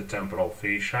perforates the temporal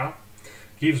fascia,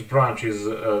 gives branches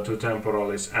to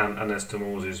temporalis and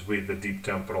anastomosis with the deep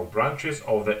temporal branches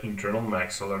of the internal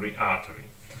maxillary artery.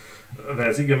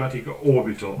 The zygomatic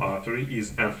orbital artery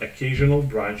is an occasional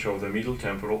branch of the middle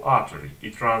temporal artery.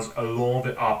 It runs along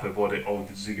the upper body of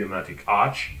the zygomatic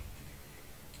arch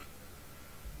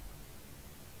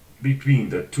between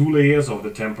the two layers of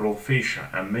the temporal fascia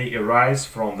and may arise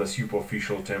from the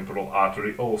superficial temporal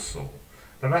artery also.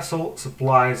 The vessel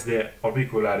supplies the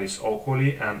orbicularis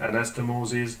oculi and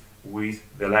anastomosis with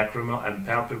the lacrimal and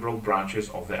palpebral branches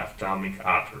of the ophthalmic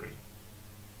artery.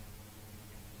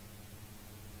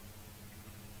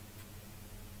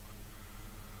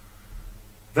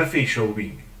 The facial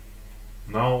vein.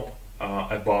 Now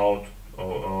about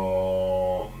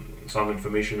some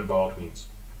information about veins.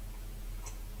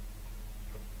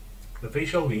 The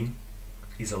facial vein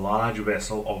is a large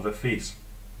vessel of the face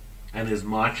and is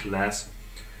much less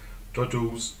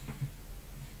toothed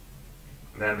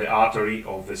than the artery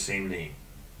of the same name.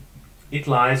 It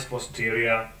lies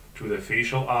posterior to the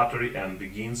facial artery and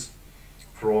begins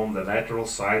from the lateral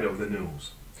side of the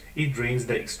nose. It drains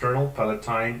the external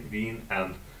palatine vein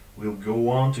and will go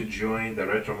on to join the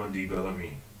retromandibular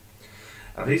vein.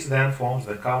 This then forms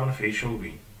the common facial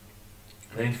vein.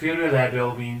 The inferior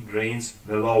labial vein drains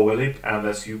the lower lip and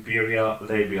the superior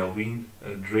labial vein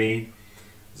drains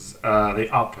the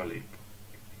upper lip.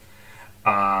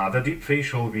 The deep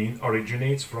facial vein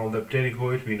originates from the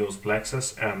pterygoid venous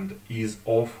plexus and is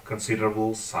of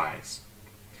considerable size.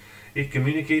 It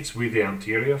communicates with the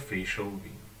anterior facial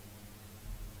vein.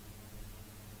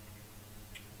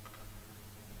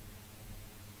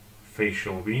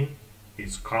 Facial vein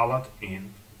is colored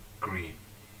in green,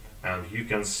 and you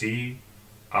can see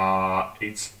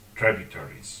its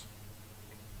tributaries.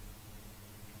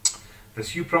 The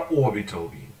supraorbital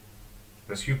vein.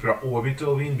 The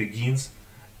supraorbital vein begins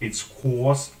its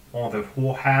course on the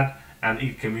forehead and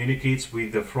it communicates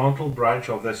with the frontal branch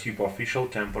of the superficial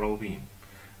temporal vein.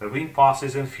 The vein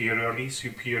passes inferiorly,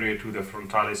 superior to the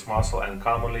frontalis muscle, and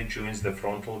commonly joins the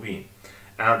frontal vein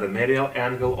and the medial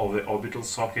angle of the orbital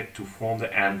socket to form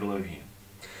the angular vein.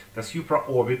 The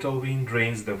supraorbital vein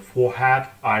drains the forehead,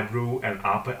 eyebrow, and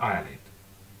upper eyelid.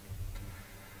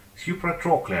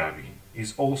 Supratrochlear vein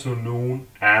is also known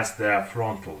as the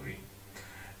frontal vein.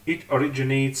 It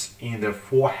originates in the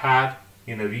forehead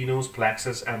in the venous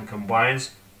plexus and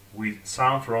combines with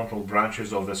some frontal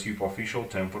branches of the superficial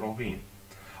temporal vein.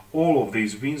 All of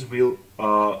these veins will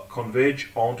converge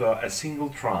onto a single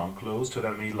trunk close to the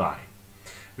midline,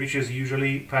 which is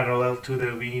usually parallel to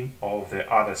the vein of the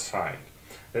other side.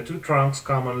 The two trunks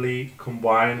commonly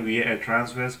combine via a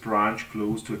transverse branch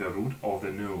close to the root of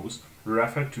the nose,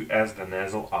 referred to as the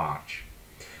nasal arch.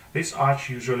 This arch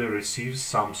usually receives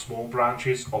some small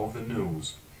branches of the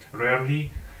nose.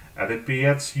 Rarely, the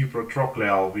paired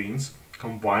supratrochlear veins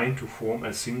combine to form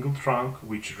a single trunk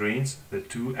which drains the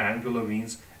two angular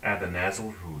veins at the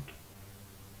nasal root.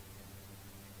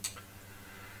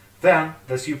 Then,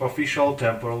 the superficial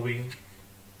temporal vein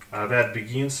that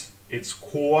begins its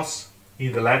course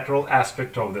in the lateral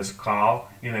aspect of the skull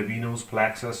in the venous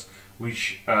plexus,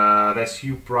 which the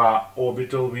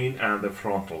supraorbital vein and the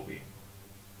frontal vein.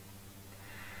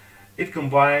 It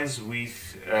combines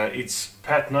with its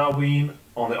Patna vein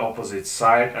on the opposite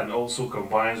side and also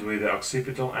combines with the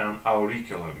occipital and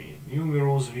auricular vein.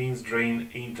 Numerous veins drain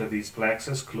into these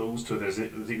plexus close to the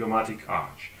zygomatic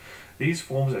arch. This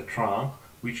forms a trunk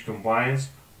which combines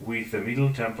with the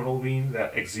middle temporal vein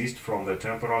that exists from the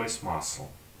temporalis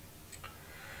muscle.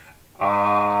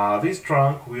 This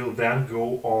trunk will then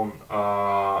go on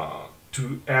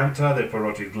to enter the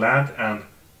parotid gland and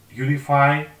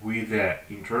unify with the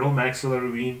internal maxillary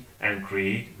vein and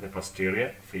create the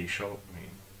posterior facial vein.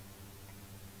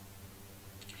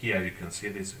 Here you can see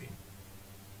this vein.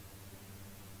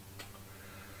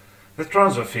 The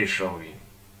transverfacial vein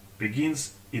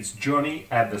begins its journey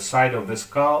at the side of the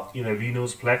skull in a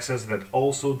venous plexus that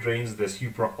also drains the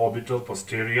supraorbital,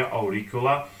 posterior,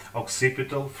 auricular,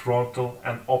 occipital, frontal,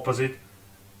 and opposite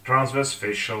transverse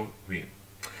facial vein.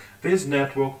 This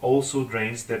network also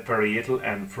drains the parietal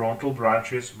and frontal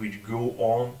branches which go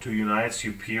on to unite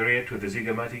superior to the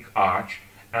zygomatic arch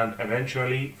and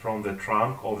eventually from the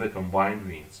trunk of the combined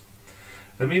veins.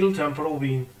 The middle temporal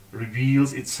vein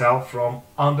reveals itself from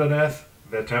underneath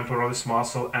the temporalis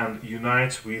muscle and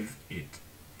unites with it.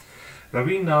 The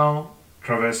vein now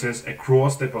traverses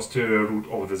across the posterior root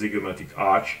of the zygomatic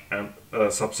arch and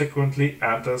subsequently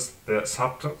enters the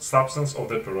substance of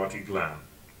the parotid gland.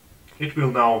 It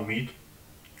will now meet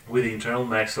with the internal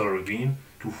maxillary vein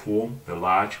to form the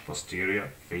large posterior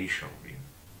facial vein.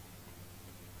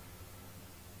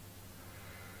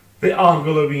 The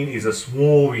angular vein is a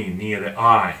small vein near the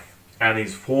eye and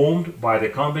is formed by the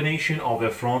combination of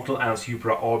the frontal and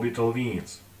supraorbital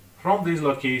veins. From this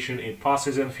location it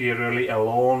passes inferiorly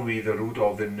along with the root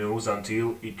of the nose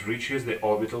until it reaches the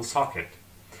orbital socket.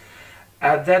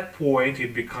 At that point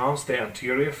it becomes the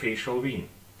anterior facial vein.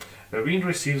 The vein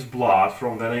receives blood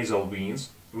from the nasal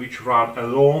veins, which run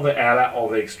along the ala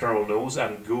of the external nose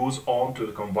and goes on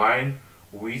to combine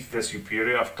with the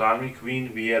superior ophthalmic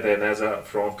vein via the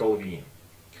nasofrontal vein.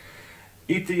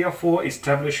 It therefore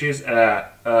establishes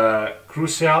a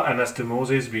crucial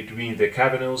anastomosis between the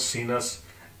cavernous sinus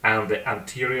and the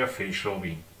anterior facial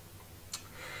vein.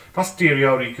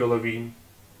 Posterior auricular vein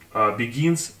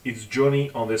begins its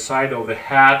journey on the side of the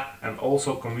head and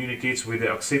also communicates with the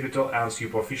occipital and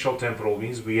superficial temporal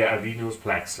veins via a venous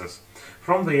plexus.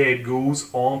 From there it goes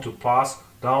on to pass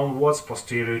downwards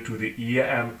posterior to the ear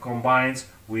and combines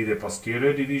with the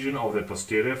posterior division of the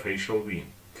posterior facial vein.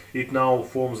 It now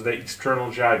forms the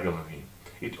external jugular vein.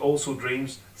 It also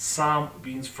drains some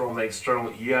veins from the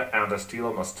external ear and the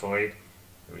stylomastoid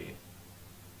vein.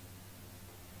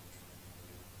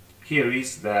 Here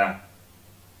is the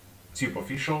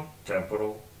superficial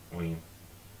temporal vein.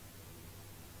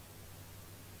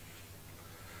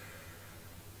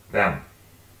 Then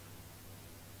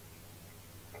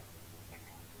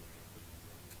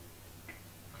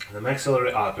the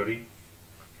maxillary artery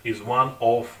is one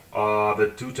of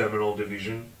the two terminal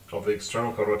divisions of the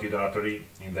external carotid artery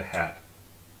in the head.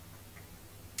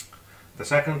 The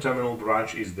second terminal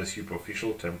branch is the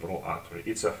superficial temporal artery.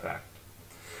 It's a fact.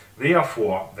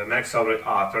 Therefore, the maxillary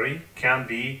artery can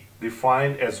be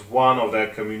defined as one of the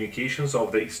communications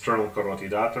of the external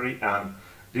carotid artery and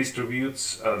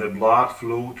distributes the blood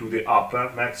flow to the upper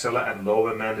maxilla and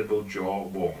lower mandible jaw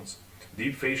bones,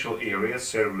 deep facial areas,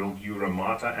 cerebral dura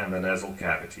mater, and the nasal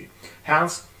cavity.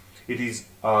 Hence, it is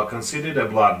considered a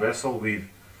blood vessel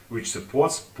which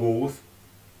supports both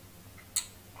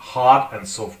hard and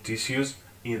soft tissues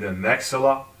in the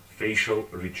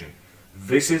maxillofacial region.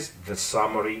 This is the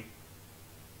summary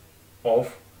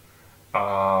of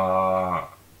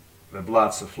the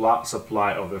blood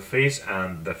supply of the face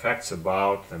and the facts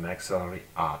about the maxillary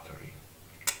artery.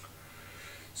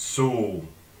 So,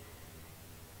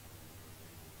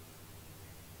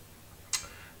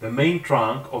 the main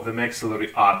trunk of the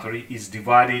maxillary artery is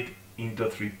divided into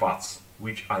three parts,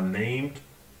 which are named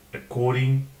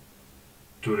according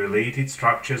to related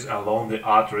structures along the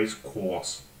artery's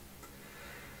course.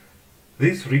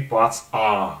 These three parts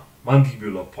are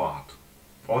mandibular part,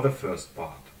 or the first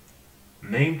part,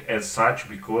 named as such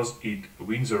because it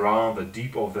winds around the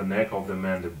deep of the neck of the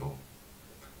mandible.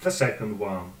 The second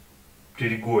one,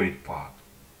 pterygoid part.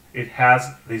 It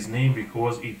has this name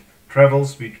because it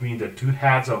travels between the two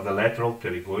heads of the lateral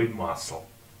pterygoid muscle.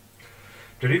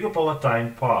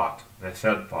 Pterygopalatine part, the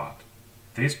third part.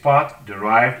 This part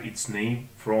derived its name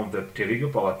from the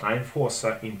pterygopalatine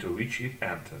fossa into which it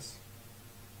enters.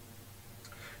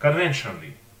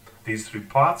 Conventionally, these three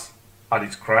parts are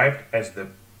described as the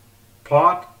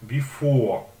part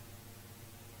before,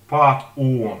 part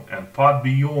on, and part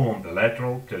beyond the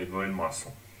lateral pterygoid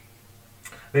muscle.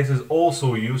 This is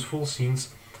also useful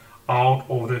since out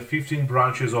of the 15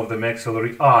 branches of the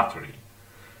maxillary artery,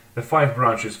 the 5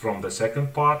 branches from the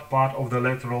second part of the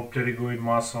lateral pterygoid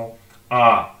muscle,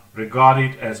 are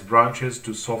regarded as branches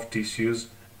to soft tissues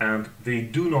and they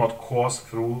do not course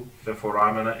through the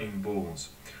foramina in bones.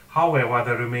 However,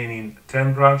 the remaining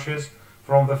 10 branches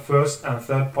from the first and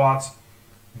third parts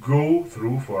go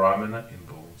through foramina in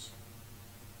bones.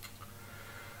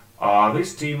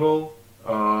 This table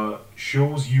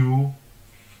shows you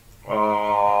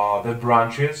the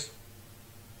branches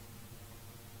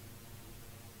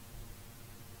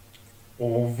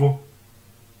of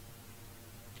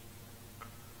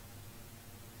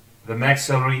the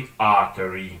maxillary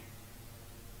artery.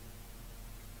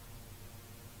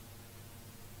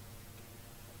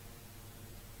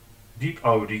 Deep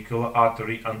auricular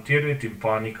artery, anterior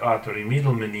tympanic artery,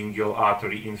 middle meningeal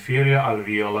artery, inferior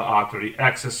alveolar artery,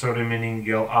 accessory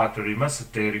meningeal artery,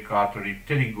 mesenteric artery,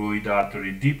 pterygoid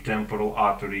artery, deep temporal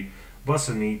artery,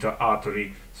 bossonita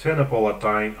artery,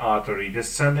 sphenopalatine artery,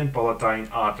 descending palatine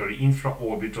artery,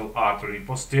 infraorbital artery,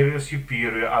 posterior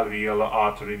superior alveolar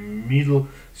artery, middle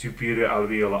superior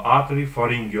alveolar artery,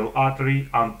 pharyngeal artery,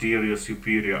 anterior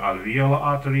superior alveolar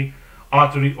artery,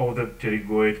 artery of the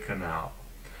pterygoid canal.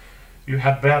 You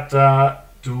had better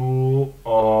to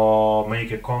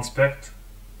make a conspect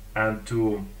and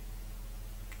to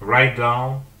write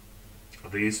down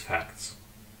these facts.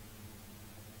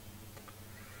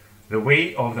 The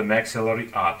way of the maxillary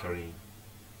artery.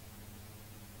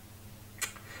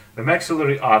 The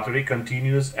maxillary artery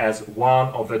continues as one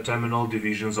of the terminal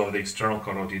divisions of the external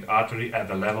carotid artery at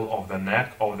the level of the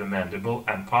neck of the mandible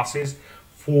and passes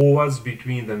forwards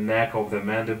between the neck of the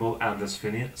mandible and the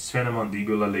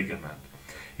sphenomandibular ligament.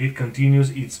 It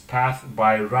continues its path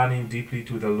by running deeply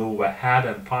to the lower head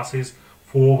and passes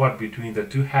forward between the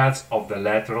two heads of the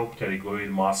lateral pterygoid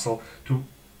muscle to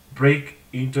break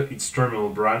into its terminal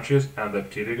branches and the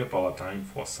pterygopalatine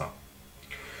fossa.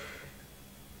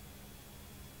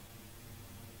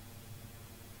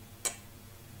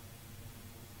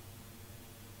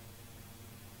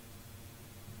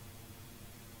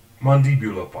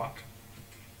 Mandibular part.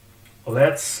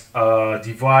 Let's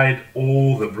divide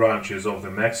all the branches of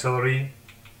the maxillary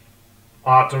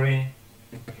artery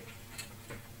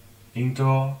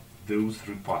into those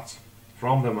three parts.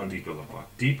 From the mandibular part,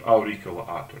 deep auricular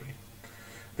artery.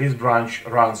 This branch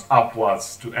runs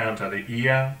upwards to enter the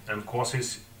ear and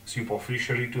courses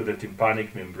superficially to the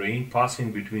tympanic membrane,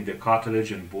 passing between the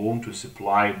cartilage and bone to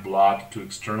supply blood to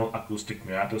external acoustic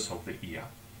meatus of the ear.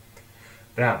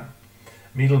 Then,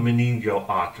 middle meningeal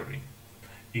artery.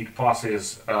 It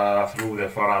passes through the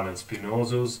foramen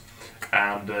spinosus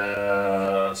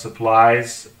and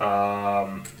supplies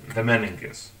the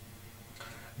meninges.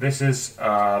 This is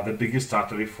the biggest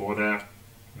artery for the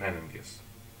meninges.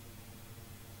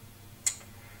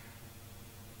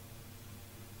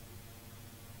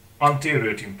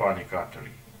 Anterior tympanic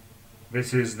artery.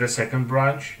 This is the second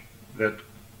branch that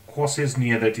courses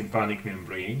near the tympanic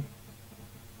membrane.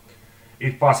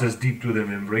 It passes deep to the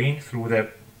membrane through the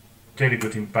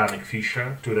pterygotympanic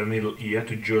fissure to the middle ear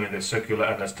to join the circular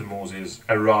anastomosis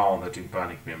around the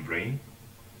tympanic membrane.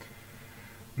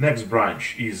 Next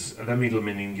branch is the middle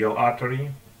meningeal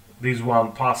artery. This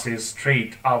one passes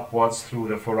straight upwards through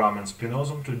the foramen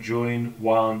spinosum to join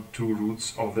 1-2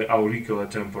 roots of the auricular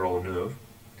temporal nerve.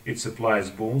 It supplies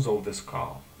bones of the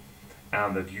skull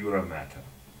and the dura mater.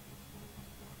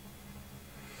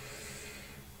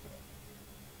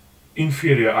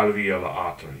 Inferior alveolar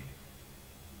artery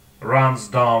runs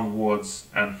downwards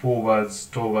and forwards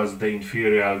towards the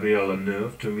inferior alveolar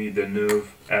nerve to meet the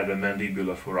nerve at the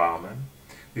mandibular foramen.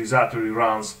 This artery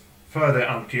runs further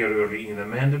anteriorly in the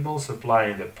mandible,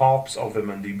 supplying the pulps of the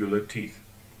mandibular teeth.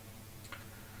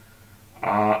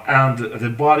 And the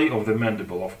body of the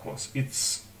mandible, of course.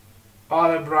 Its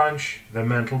other branch, the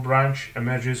mental branch,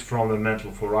 emerges from the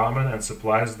mental foramen and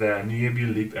supplies the nearby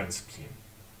lip and skin.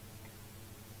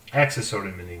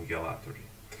 Accessory meningeal artery.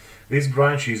 This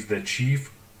branch is the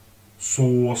chief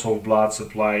source of blood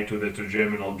supply to the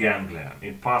trigeminal ganglion.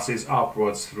 It passes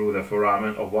upwards through the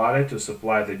foramen ovale to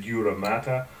supply the dura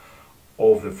mater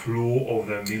of the floor of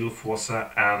the middle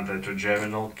fossa and the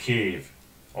trigeminal cave,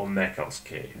 or Meckel's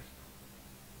cave.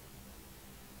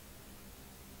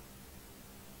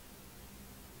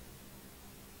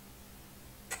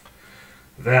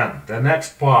 Then, the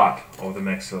next part of the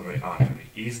maxillary artery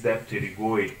is the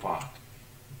pterygoid part.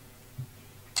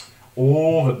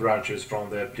 All the branches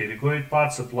from the pterygoid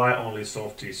part supply only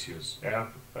soft tissues,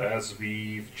 as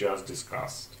we've just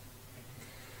discussed.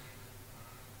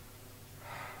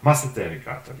 Masseteric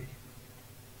artery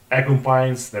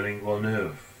accompanies the lingual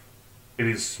nerve. It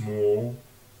is small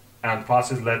and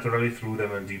passes laterally through the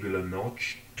mandibular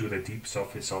notch to the deep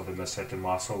surface of the masseter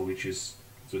muscle, which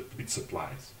it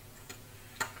supplies.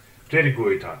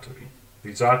 Pterygoid artery.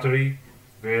 This artery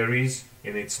varies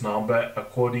in its number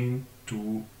according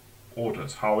to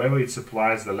orders. However, it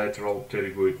supplies the lateral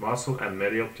pterygoid muscle and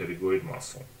medial pterygoid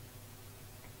muscle.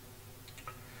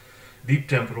 Deep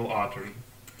temporal artery.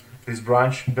 This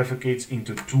branch bifurcates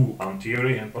into two,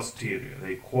 anterior and posterior.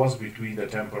 They course between the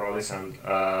temporalis and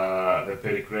the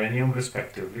pericranium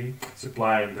respectively,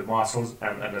 supplying the muscles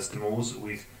and anastomose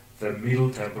with the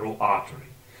middle temporal artery.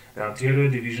 The anterior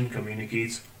division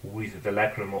communicates with the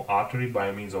lacrimal artery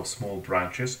by means of small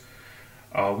branches,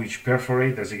 which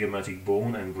perforate the zygomatic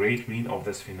bone and great vein of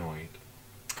the sphenoid.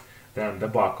 Then the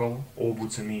buccal or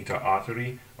buccinita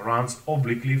artery runs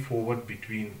obliquely forward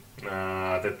between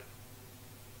the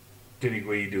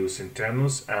pterygoideus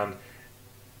internus and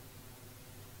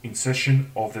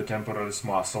insertion of the temporalis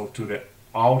muscle to the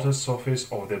outer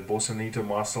surface of the bosonator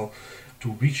muscle to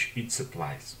which it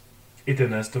supplies. It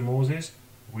anastomoses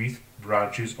with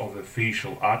branches of the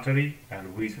facial artery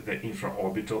and with the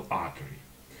infraorbital artery.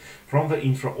 From the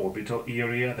infraorbital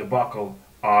area, the buccal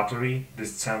artery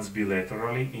descends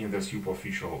bilaterally in the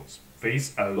superficial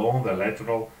space along the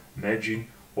lateral margin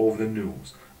of the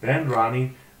nose, then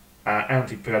running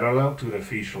antiparallel to the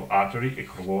facial artery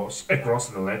across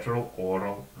the lateral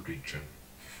oral region.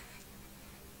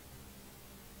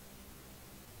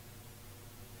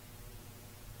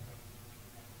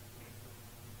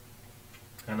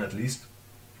 And at least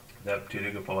the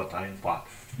pterygopalatine part.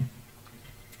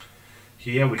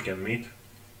 Here we can meet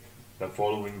the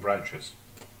following branches.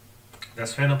 The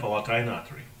sphenopalatine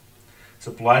artery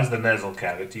supplies the nasal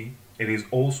cavity. It is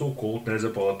also called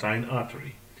nasopalatine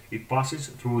artery. It passes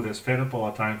through the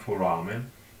sphenopalatine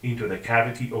foramen into the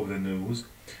cavity of the nose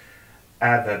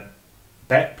at the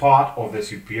back part of the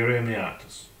superior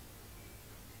meatus.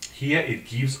 Here it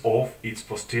gives off its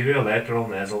posterior lateral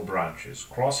nasal branches.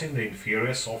 Crossing the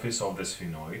inferior surface of the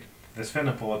sphenoid, the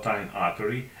sphenopalatine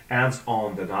artery ends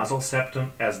on the nasal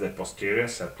septum as the posterior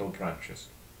septal branches.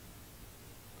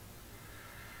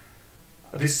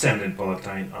 Descending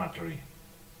palatine artery.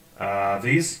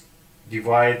 This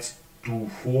divides to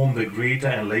form the greater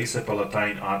and lesser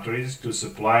palatine arteries to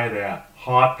supply the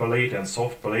hard palate and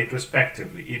soft palate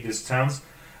respectively. It descends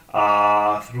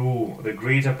through the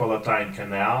greater palatine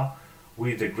canal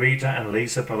with the greater and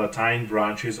lesser palatine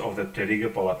branches of the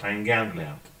pterygopalatine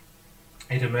ganglion.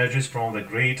 It emerges from the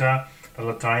greater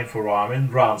palatine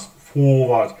foramen, runs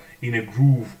forward in a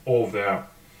groove of the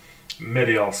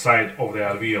medial side of the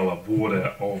alveolar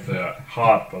border of the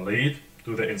hard palate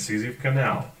to the incisive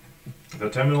canal. The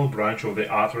terminal branch of the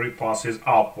artery passes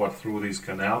upward through this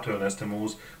canal to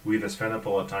anastomose with the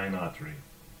sphenopalatine artery.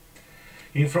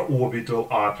 Infraorbital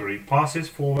artery passes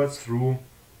forward through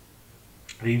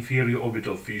the inferior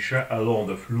orbital fissure along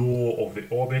the floor of the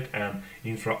orbit and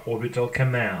infraorbital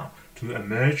canal to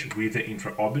emerge with the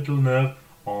infraorbital nerve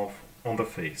on the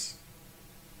face.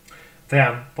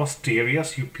 Then posterior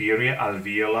superior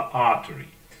alveolar artery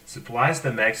supplies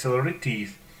the maxillary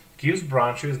teeth, gives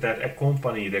branches that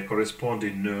accompany the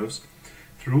corresponding nerves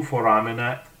through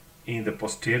foramina in the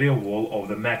posterior wall of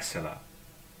the maxilla.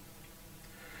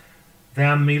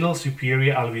 Then middle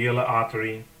superior alveolar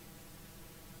artery,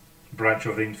 branch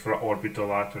of the infraorbital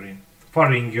artery.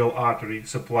 Pharyngeal artery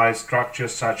supplies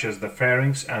structures such as the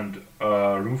pharynx and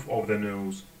roof of the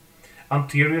nose.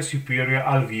 Anterior superior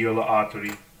alveolar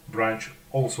artery, branch,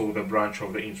 also the branch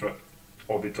of the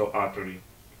infraorbital artery.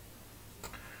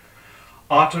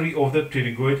 Artery of the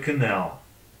pterygoid canal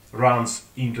runs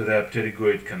into the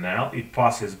pterygoid canal. It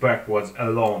passes backwards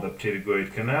along the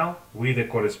pterygoid canal with the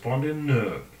corresponding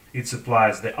nerve. It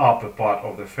supplies the upper part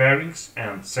of the pharynx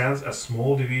and sends a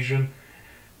small division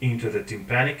into the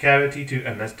tympanic cavity to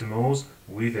anastomose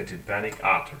with the tympanic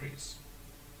arteries.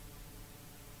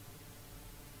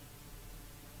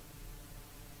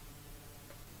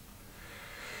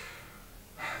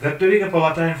 The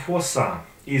pterygopalatine fossa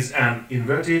is an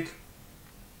inverted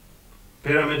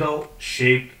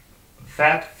pyramidal-shaped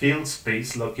fat-filled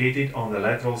space located on the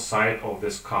lateral side of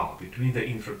the skull between the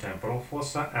infratemporal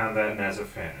fossa and the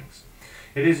nasopharynx.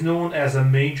 It is known as a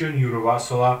major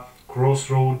neurovascular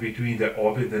crossroad between the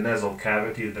orbit, the nasal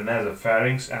cavity, the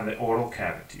nasopharynx, and the oral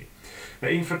cavity, the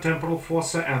infratemporal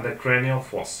fossa and the cranial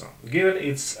fossa. Given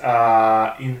its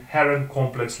inherent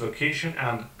complex location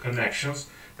and connections,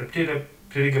 the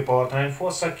pterygopalatine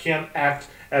fossa can act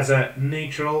as a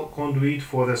natural conduit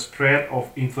for the spread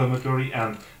of inflammatory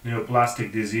and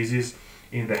neoplastic diseases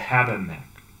in the head and neck.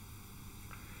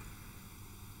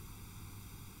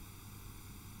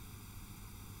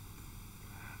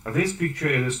 This picture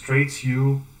illustrates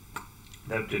you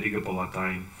the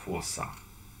pterygopalatine fossa.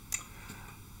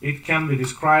 It can be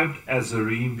described as a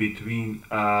rim between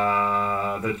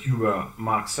the tuber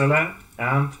maxilla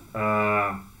and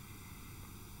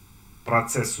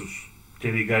processus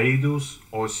pterygoidus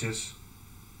ossis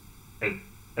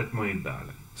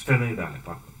ethmoidale. Sphenoidale,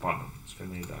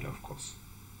 sphenoidale, of course.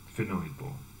 Sphenoid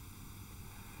bone.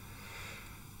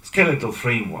 Skeletal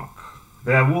framework.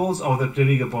 The walls of the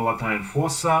pterygopalatine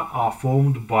fossa are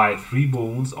formed by three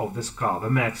bones of the skull, the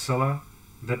maxilla,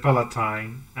 the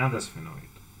palatine, and the sphenoid.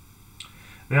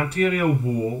 The anterior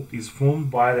wall is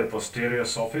formed by the posterior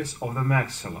surface of the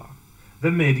maxilla. The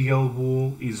medial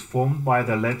wall is formed by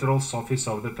the lateral surface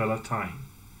of the palatine.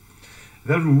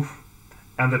 The roof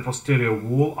and the posterior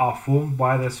wall are formed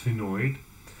by the sphenoid,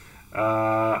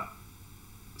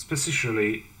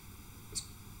 specifically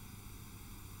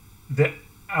the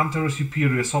anterior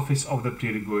superior surface of the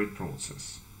pterygoid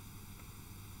process.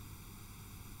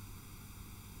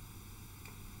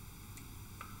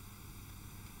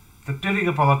 The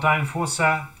pterygopalatine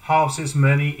fossa houses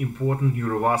many important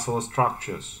neurovascular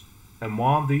structures.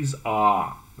 Among these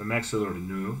are the maxillary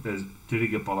nerve, the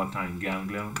pterygopalatine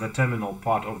ganglion, the terminal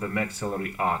part of the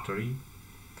maxillary artery,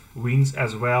 veins,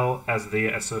 as well as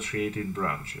their associated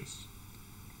branches.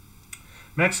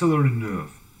 Maxillary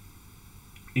nerve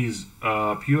is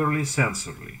purely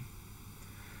sensory.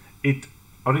 It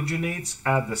originates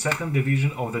at the second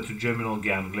division of the trigeminal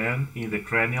ganglion in the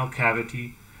cranial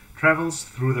cavity, travels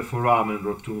through the foramen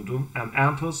rotundum, and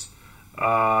enters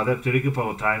the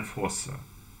pterygopalatine fossa.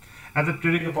 At the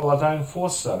pterygopalatine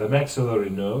fossa, the maxillary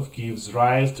nerve gives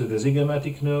rise to the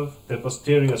zygomatic nerve, the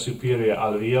posterior superior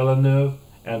alveolar nerve,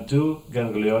 and two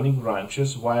ganglionic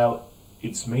branches, while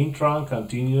its main trunk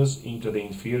continues into the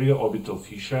inferior orbital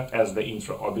fissure as the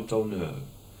intraorbital nerve.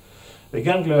 The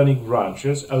ganglionic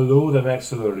branches allow the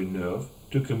maxillary nerve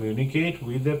to communicate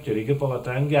with the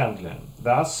pterygopalatine ganglion,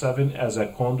 thus serving as a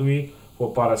conduit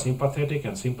for parasympathetic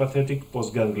and sympathetic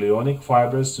postganglionic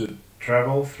fibers to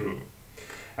travel through.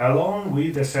 Along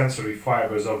with the sensory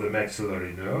fibers of the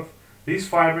maxillary nerve, these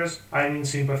fibers,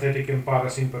 sympathetic and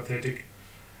parasympathetic,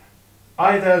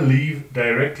 either leave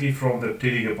directly from the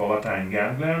pterygopalatine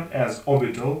ganglion as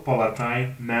orbital,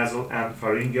 palatine, nasal, and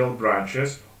pharyngeal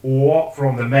branches, or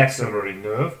from the maxillary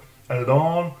nerve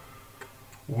along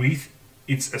with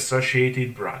its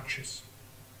associated branches.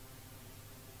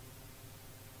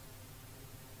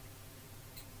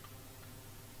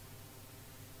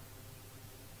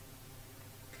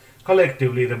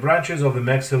 Collectively, the branches of the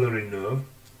maxillary nerve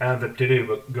and the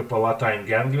pterygopalatine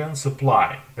ganglion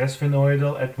supply the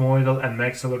sphenoidal, ethmoidal, and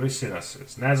maxillary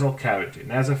sinuses, nasal cavity,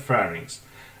 nasopharynx,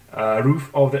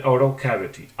 roof of the oral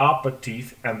cavity, upper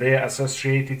teeth and their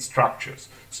associated structures,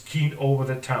 skin over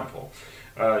the temple,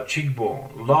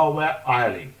 cheekbone, lower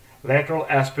eyelid, lateral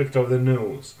aspect of the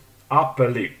nose, upper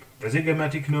lip. The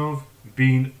zygomatic nerve,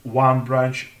 being one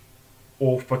branch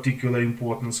of particular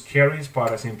importance, carries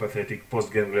parasympathetic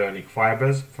postganglionic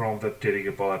fibers from the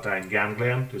pterygopalatine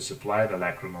ganglion to supply the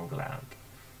lacrimal gland.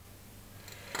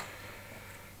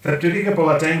 The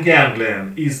pterygopalatine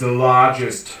ganglion is the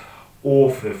largest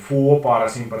of the four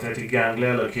parasympathetic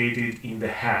ganglia located in the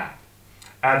head.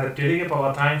 At the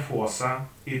pterygopalatine fossa,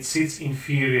 it sits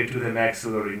inferior to the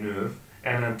maxillary nerve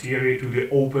and anterior to the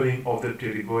opening of the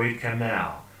pterygoid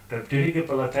canal. The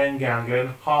pterygopalatine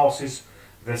ganglion houses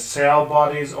the cell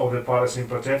bodies of the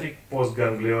parasympathetic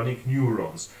postganglionic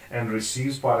neurons and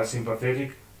receives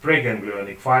parasympathetic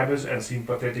preganglionic fibers and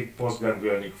sympathetic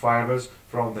postganglionic fibers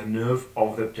from the nerve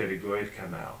of the pterygoid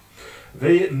canal.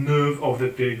 The nerve of the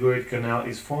pterygoid canal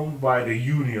is formed by the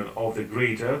union of the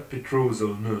greater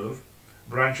petrosal nerve,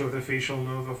 branch of the facial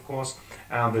nerve of course,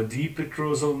 and the deep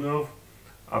petrosal nerve,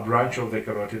 a branch of the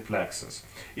carotid plexus.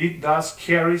 It thus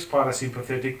carries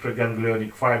parasympathetic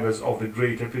preganglionic fibers of the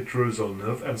greater petrosal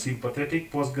nerve and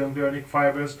sympathetic postganglionic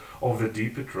fibers of the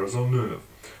deep petrosal nerve.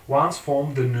 Once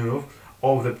formed, the nerve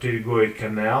of the pterygoid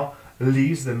canal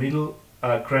leaves the middle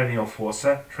cranial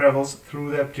fossa, travels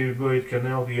through the pterygoid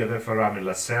canal via the foramen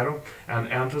lacerum, and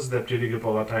enters the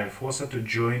pterygopalatine fossa to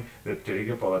join the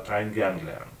pterygopalatine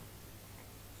ganglion.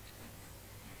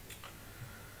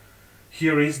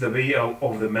 Here is the way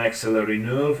of the maxillary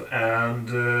nerve and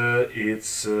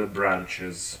its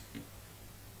branches.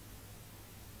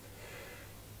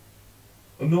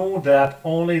 Note that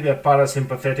only the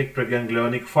parasympathetic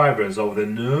preganglionic fibers of the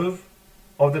nerve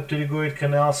of the pterygoid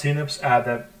canal synapse at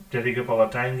the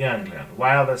pterygopalatine ganglion,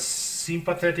 while the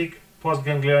sympathetic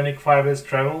postganglionic fibers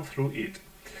travel through it.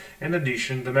 In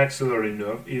addition, the maxillary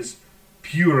nerve is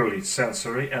purely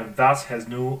sensory and thus has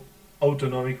no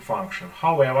autonomic function.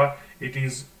 However, it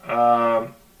is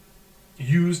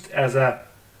used as a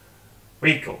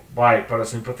vehicle by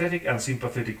parasympathetic and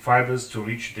sympathetic fibers to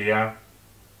reach their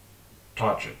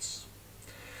targets.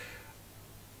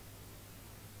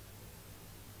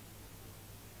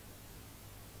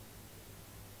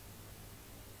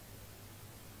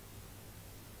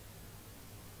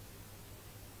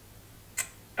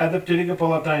 At the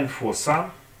pterygopalatine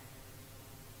fossa,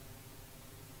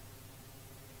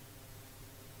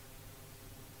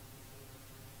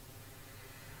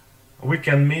 we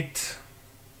can meet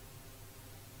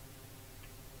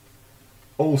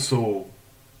also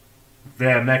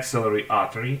the maxillary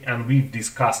artery, and we've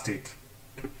discussed it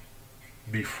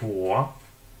before.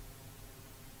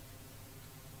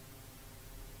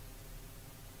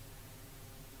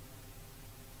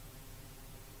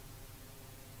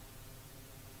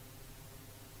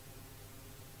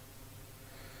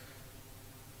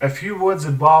 A few words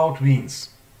about veins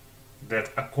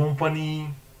that accompany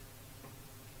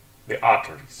the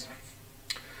arteries.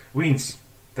 Veins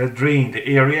that drain the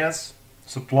areas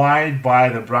supplied by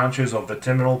the branches of the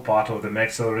terminal part of the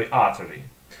maxillary artery.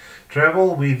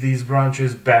 Travel with these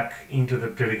branches back into the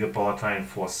pterygopalatine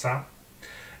fossa.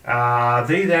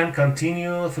 They then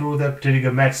continue through the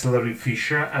pterygomaxillary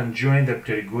fissure and join the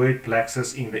pterygoid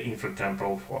plexus in the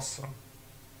infratemporal fossa.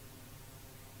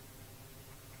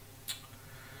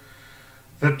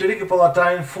 The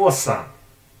pterygopalatine fossa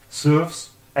serves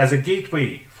as a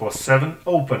gateway for 7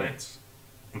 openings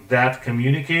that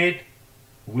communicate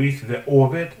with the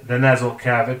orbit, the nasal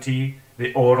cavity,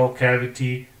 the oral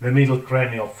cavity, the middle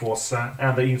cranial fossa,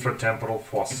 and the infratemporal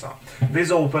fossa.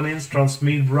 These openings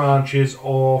transmit branches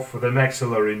of the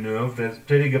maxillary nerve, the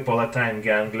pterygopalatine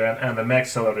ganglion, and the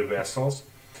maxillary vessels.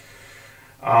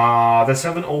 The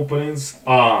 7 openings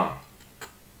are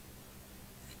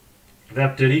the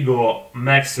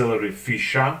pterygomaxillary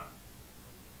fissure,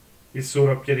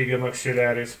 fissura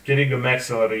pterygomaxillaris,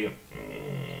 pterygomaxillary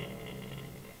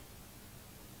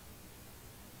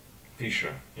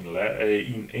fissure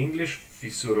in English,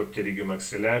 fissura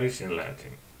pterygomaxillaris in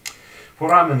Latin.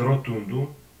 Foramen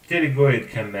rotundum, pterygoid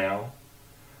canal,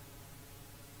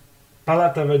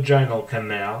 palatavaginal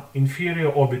canal, inferior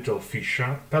orbital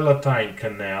fissure, palatine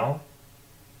canal,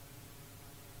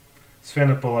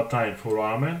 sphenopalatine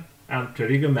foramen, and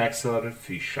pterygomaxillary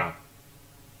fissure.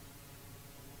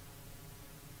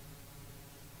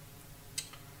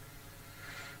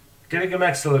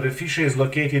 Pterygomaxillary fissure is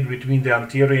located between the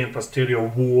anterior and posterior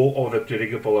wall of the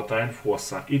pterygopalatine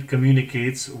fossa. It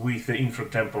communicates with the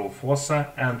infratemporal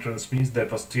fossa and transmits the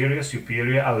posterior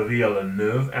superior alveolar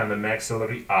nerve and the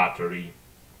maxillary artery.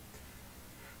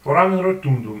 Foramen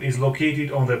rotundum is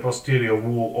located on the posterior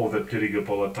wall of the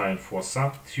pterygopalatine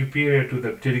fossa, superior to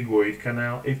the pterygoid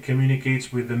canal. It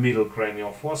communicates with the middle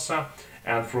cranial fossa,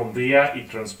 and from there it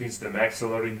transmits the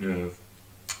maxillary nerve.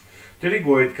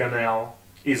 Pterygoid canal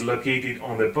is located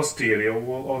on the posterior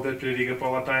wall of the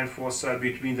pterygopalatine fossa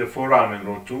between the foramen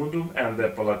rotundum and the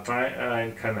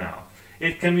palatine canal.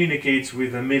 It communicates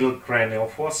with the middle cranial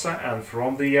fossa, and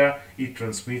from there it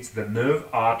transmits the nerve,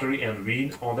 artery, and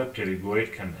vein on the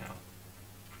pterygoid canal.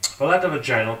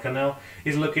 Palatavaginal canal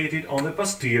is located on the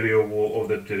posterior wall of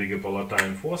the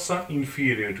pterygopalatine fossa,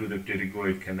 inferior to the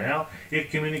pterygoid canal.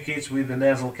 It communicates with the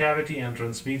nasal cavity and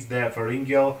transmits the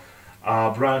pharyngeal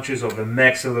branches of the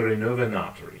maxillary nerve and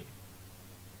artery.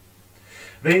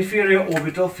 The inferior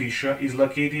orbital fissure is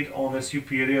located on the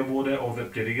superior border of the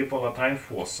pterygopalatine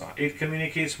fossa. It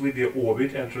communicates with the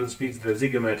orbit and transmits the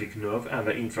zygomatic nerve and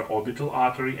the infraorbital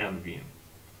artery and vein.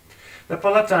 The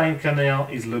palatine canal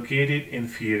is located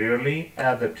inferiorly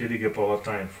at the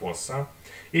pterygopalatine fossa.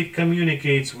 It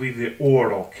communicates with the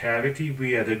oral cavity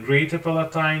via the greater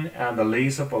palatine and the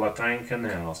lesser palatine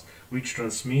canals, which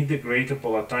transmit the greater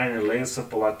palatine and lesser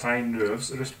palatine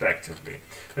nerves respectively.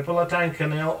 The palatine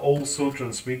canal also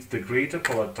transmits the greater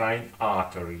palatine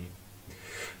artery.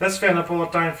 The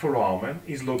sphenopalatine foramen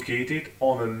is located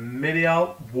on the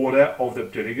medial border of the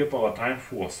pterygopalatine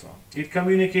fossa. It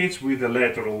communicates with the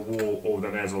lateral wall of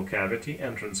the nasal cavity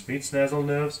and transmits nasal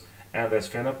nerves and the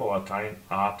sphenopalatine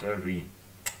artery.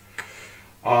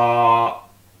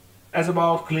 As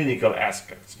about clinical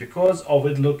aspects, because of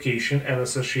its location and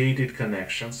associated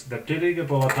connections, the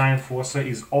pterygopalatine fossa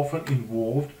is often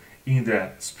involved in the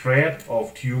spread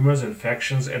of tumors,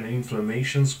 infections, and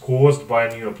inflammations caused by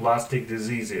neoplastic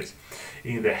diseases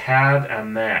in the head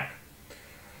and neck,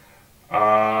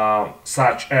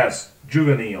 such as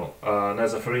juvenile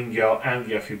nasopharyngeal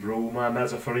angiofibroma,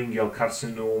 nasopharyngeal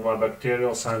carcinoma,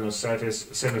 bacterial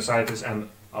sinusitis, and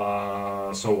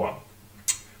so on.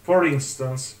 For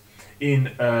instance,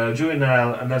 in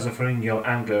juvenile nasopharyngeal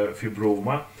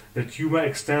angiofibroma, the tumor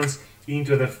extends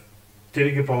into the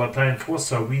pterygopalatine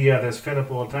fossa via the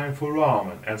sphenopalatine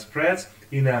foramen and spreads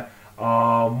in a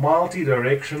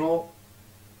multi-directional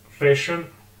fashion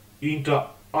into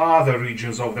other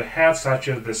regions of the head, such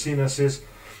as the sinuses,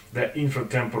 the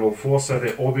infratemporal fossa,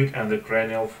 the orbit, and the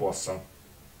cranial fossa.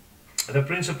 The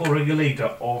principal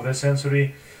regulator of the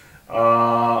sensory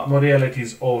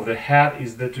modalities of the head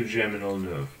is the trigeminal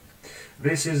nerve.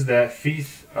 This is the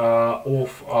fifth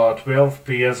of 12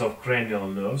 pairs of cranial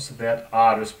nerves that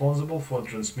are responsible for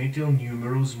transmitting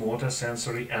numerous motor,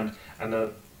 sensory, and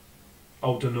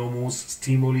autonomous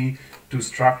stimuli to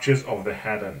structures of the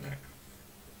head and neck.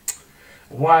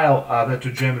 While the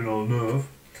trigeminal nerve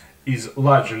is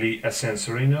largely a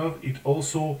sensory nerve, it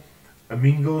also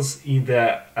mingles in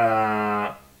the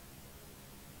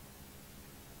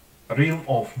realm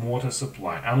of motor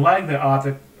supply. Unlike the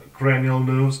other cranial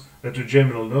nerves, the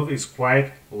trigeminal nerve is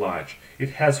quite large.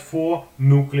 It has 4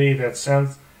 nuclei that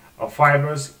send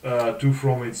fibers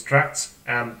from its tracts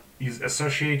and is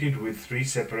associated with 3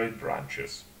 separate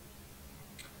branches.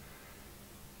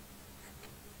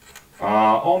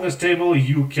 On this table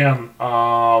you can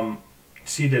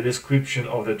see the description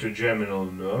of the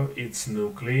trigeminal nerve, its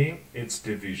nuclei, its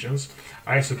divisions.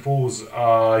 I suppose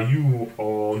you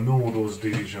know those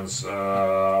divisions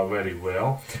very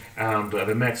well, and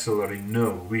the maxillary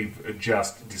nerve we've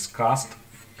just discussed,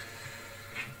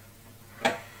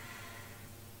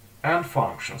 and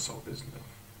functions of this nerve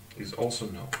is also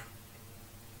known.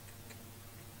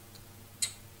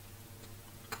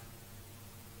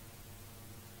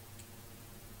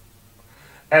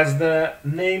 As the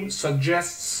name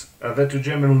suggests, the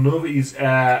trigeminal nerve is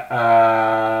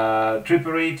a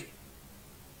tripartite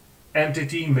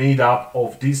entity made up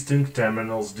of distinct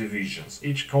terminal divisions.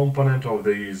 Each component of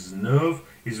this nerve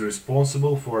is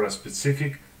responsible for a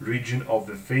specific region of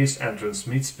the face and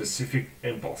transmits specific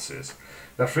impulses.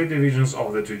 The three divisions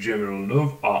of the trigeminal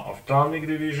nerve are ophthalmic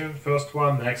division, first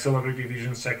one, maxillary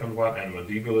division, second one, and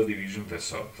mandibular division, the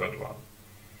third one.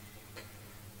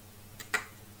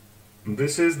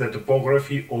 This is the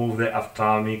topography of the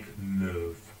ophthalmic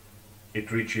nerve.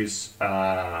 It reaches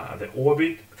the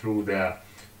orbit through the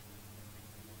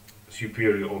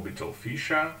superior orbital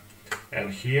fissure,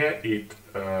 and here it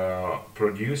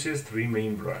produces three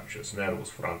main branches: nervus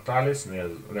frontalis,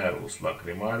 nervus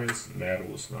lacrimalis,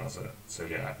 nervus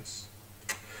nasociliaris.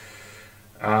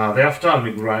 The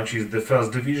ophthalmic branch is the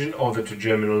first division of the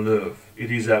trigeminal nerve. It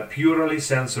is a purely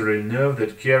sensory nerve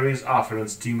that carries afferent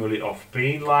stimuli of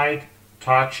pain, light,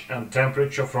 touch, and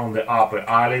temperature from the upper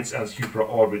eyelids and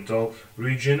supraorbital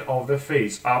region of the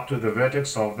face up to the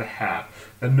vertex of the head.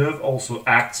 The nerve also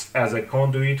acts as a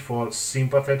conduit for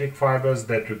sympathetic fibers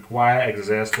that require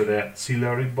access to the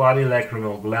ciliary body,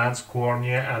 lacrimal glands,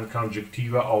 cornea, and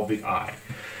conjunctiva of the eye.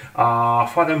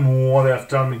 Furthermore, the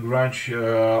ophthalmic branch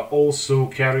also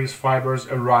carries fibers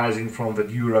arising from the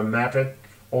dura mater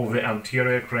of the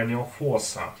anterior cranial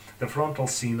fossa, the frontal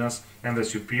sinus, and the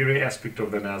superior aspect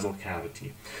of the nasal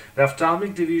cavity. The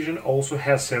ophthalmic division also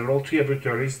has several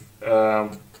tributaries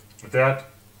that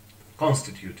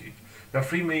constitute it. The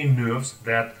three main nerves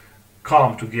that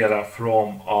come together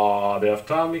from the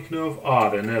ophthalmic nerve are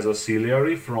the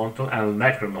nasociliary, frontal, and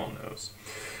lacrimal nerves.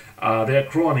 The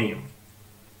acronym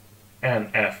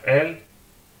NFL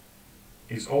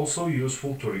is also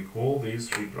useful to recall these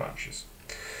three branches.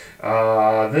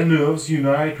 The nerves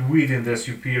unite within the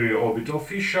superior orbital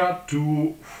fissure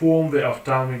to form the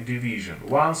ophthalmic division.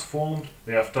 Once formed,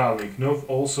 the ophthalmic nerve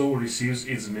also receives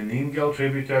its meningeal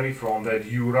tributary from the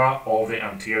dura of the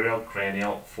anterior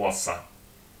cranial fossa.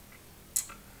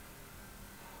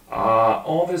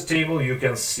 On this table you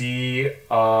can see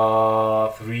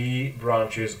three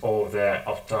branches of the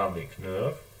ophthalmic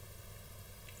nerve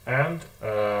and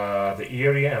the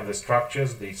area and the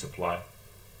structures they supply.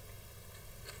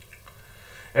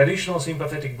 Additional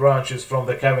sympathetic branches from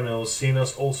the cavernous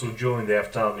sinus also join the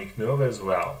ophthalmic nerve as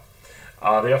well.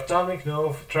 The ophthalmic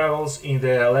nerve travels in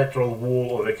the lateral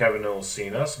wall of the cavernous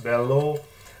sinus, below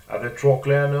the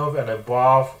trochlear nerve and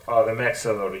above the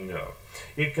maxillary nerve.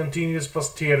 It continues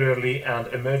posteriorly and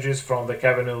emerges from the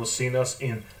cavernous sinus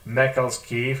in Meckel's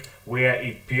cave, where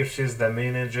it pierces the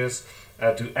meninges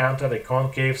to enter the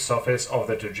concave surface of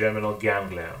the trigeminal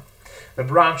ganglion. The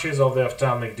branches of the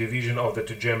ophthalmic division of the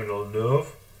trigeminal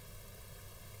nerve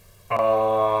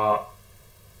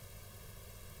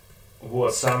were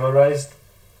summarized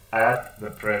at the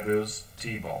previous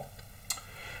table.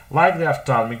 Like the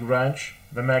ophthalmic branch,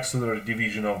 the maxillary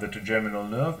division of the trigeminal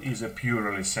nerve is a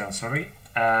purely sensory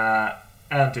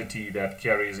entity that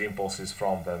carries impulses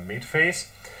from the midface.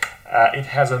 It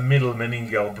has a middle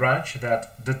meningeal branch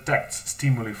that detects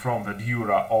stimuli from the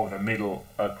dura of the middle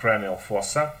cranial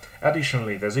fossa.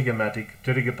 Additionally, the zygomatic,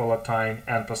 pterygopalatine,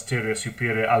 and posterior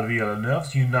superior alveolar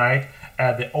nerves unite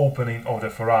at the opening of the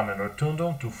foramen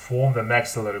rotundum to form the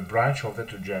maxillary branch of the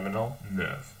trigeminal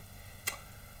nerve.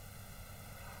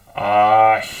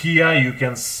 Here you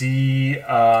can see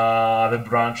the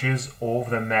branches of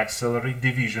the maxillary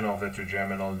division of the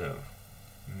trigeminal nerve.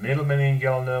 Middle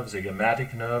meningeal nerve,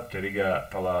 zygomatic nerve,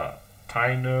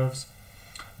 pterygopalatine nerves,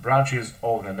 branches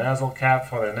of the nasal cavity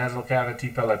for the nasal cavity,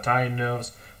 palatine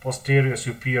nerves, posterior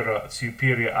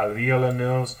superior alveolar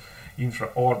nerves,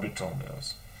 infraorbital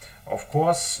nerves. Of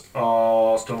course,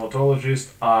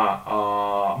 stomatologists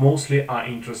are mostly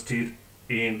interested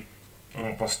in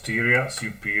posterior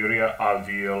superior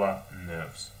alveolar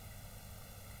nerves.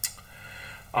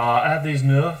 As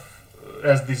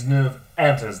this nerve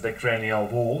enters the cranial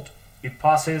vault, it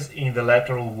passes in the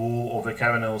lateral wall of the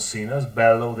cavernous sinus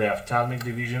below the ophthalmic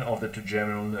division of the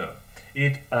trigeminal nerve.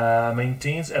 It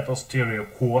maintains a posterior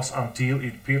course until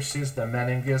it pierces the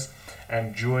meninges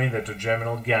and joins the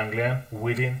trigeminal ganglion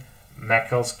within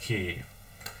Meckel's cave.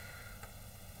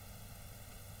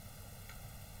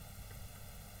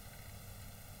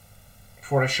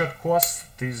 For a short course,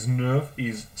 this nerve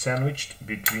is sandwiched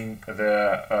between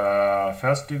the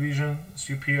first division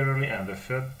superiorly and the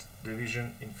third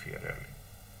division inferiorly.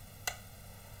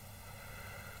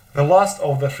 The last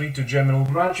of the three trigeminal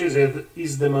branches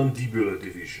is the mandibular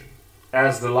division.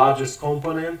 As the largest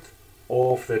component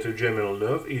of the trigeminal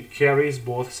nerve, it carries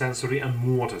both sensory and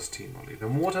motor stimuli. The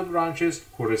motor branches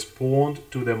correspond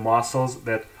to the muscles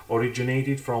that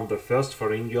originated from the first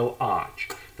pharyngeal arch.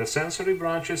 The sensory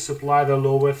branches supply the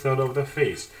lower third of the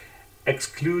face,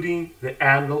 excluding the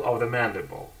angle of the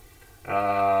mandible.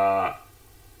 The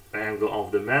angle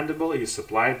of the mandible is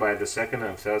supplied by the second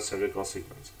and third cervical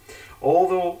segments.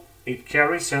 Although it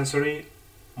carries sensory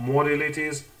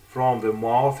modalities from the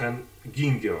mouth and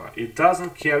gingula, it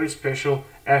doesn't carry special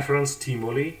afferent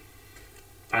stimuli,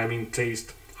 I mean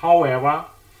taste. However,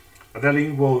 the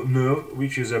lingual nerve,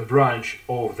 which is a branch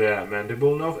of the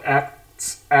mandible nerve,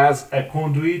 acts as a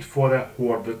conduit for the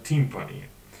chorda tympani,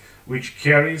 which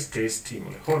carries taste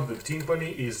stimuli. Chorda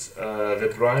tympani is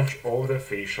the branch of the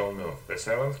facial nerve, the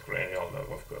seventh cranial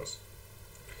nerve, of course.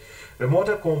 The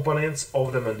motor components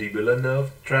of the mandibular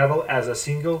nerve travel as a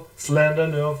single slender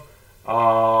nerve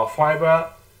fiber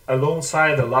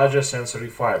alongside the larger sensory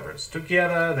fibers.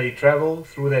 Together, they travel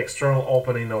through the external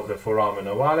opening of the foramen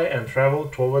ovale and travel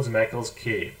towards Meckel's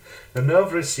cave. The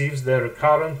nerve receives the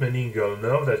recurrent meningeal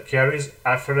nerve that carries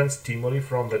afferent stimuli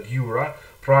from the dura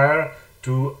prior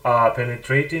to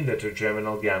penetrating the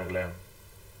trigeminal ganglion.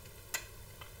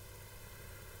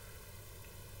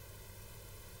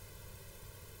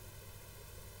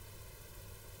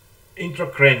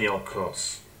 Intracranial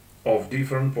course of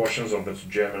different portions of the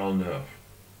trigeminal nerve.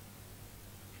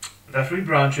 The three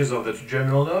branches of the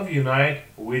trigeminal nerve unite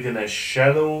within a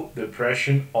shallow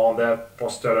depression on the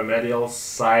posteromedial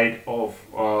side of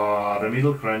the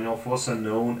middle cranial fossa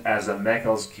known as a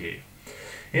Meckel's cave.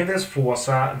 In this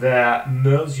fossa, the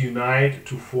nerves unite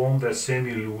to form the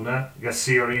semilunar,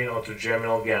 Gasserian or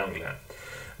trigeminal ganglia.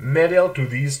 Medial to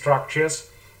these structures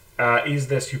is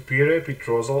the superior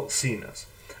petrosal sinus,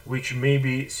 which may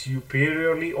be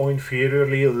superiorly or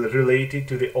inferiorly related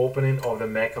to the opening of the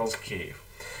Meckel's cave.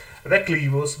 The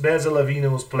clivus,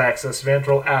 basilavinous plexus,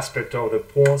 ventral aspect of the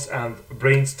pons and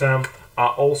brainstem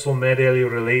are also medially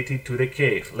related to the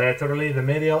cave. Laterally, the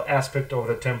medial aspect of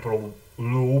the temporal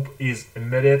lobe is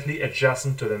immediately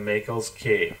adjacent to the Meckel's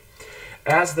cave.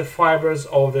 As the fibers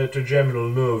of the trigeminal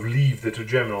nerve leave the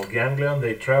trigeminal ganglion,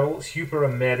 they travel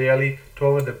supramedially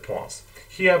toward the pons.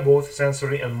 Here, both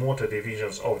sensory and motor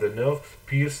divisions of the nerve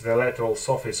pierce the lateral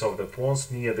surface of the pons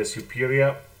near the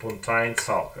superior pontine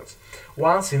sulcus.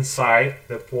 Once inside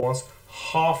the pons,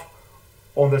 half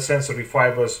of the sensory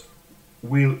fibers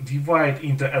will divide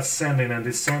into ascending and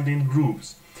descending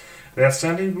groups. The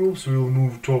ascending groups will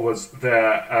move towards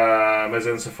the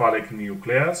mesencephalic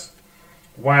nucleus,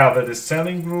 while the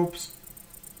descending groups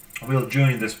will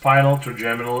join the spinal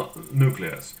trigeminal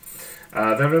nucleus.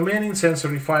 The remaining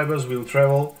sensory fibers will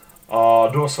travel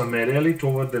dorsamedially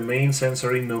toward the main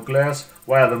sensory nucleus,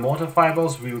 while the motor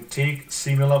fibers will take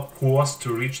similar course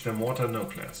to reach the motor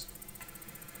nucleus.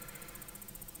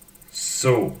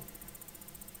 So,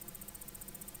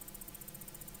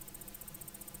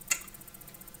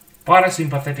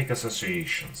 parasympathetic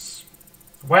associations.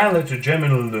 While the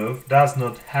trigeminal nerve does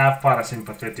not have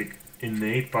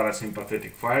innate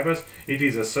parasympathetic fibers, it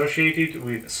is associated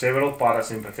with several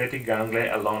parasympathetic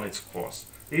ganglia along its course.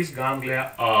 These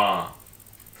ganglia are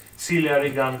ciliary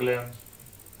ganglion,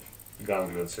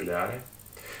 ganglion ciliare.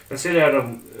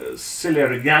 The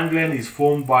ciliary ganglion is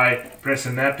formed by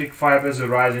presynaptic fibers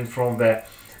arising from the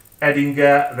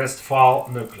Edinger-Westphal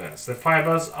nucleus. The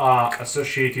fibers are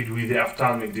associated with the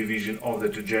ophthalmic division of the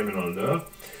trigeminal nerve.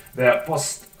 The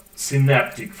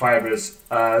postsynaptic fibers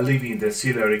leaving the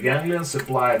ciliary ganglion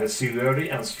supply the ciliary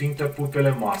and sphincter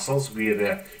pupillae muscles via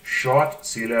the short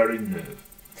ciliary nerve.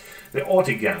 The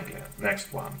otic ganglion,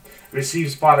 next one,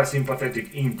 receives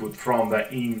parasympathetic input from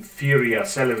the inferior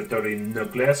salivatory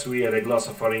nucleus via the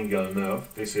glossopharyngeal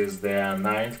nerve. This is the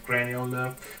ninth cranial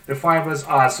nerve. The fibers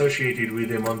are associated with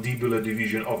the mandibular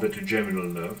division of the trigeminal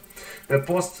nerve. The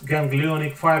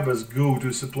postganglionic fibers go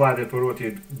to supply the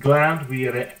parotid gland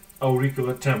via the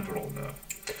auriculotemporal nerve.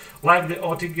 Like the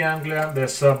otic ganglion, the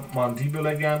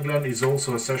submandibular ganglion is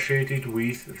also associated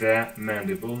with the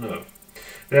mandible nerve.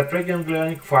 The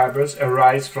preganglionic fibers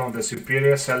arise from the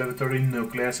superior salivatory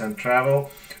nucleus and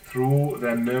travel through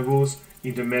the nervus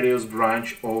intermedius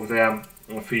branch of the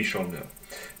facial nerve.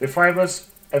 The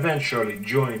fibers eventually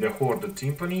join the chorda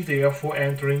tympani, therefore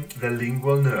entering the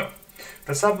lingual nerve.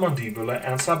 The submandibular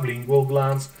and sublingual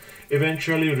glands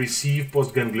eventually receive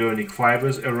postganglionic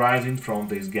fibers arising from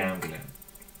this ganglion.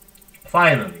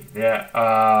 Finally, the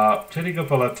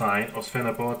pterygopalatine or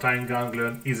sphenopalatine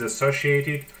ganglion is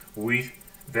associated with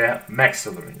the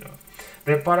maxillary nerve.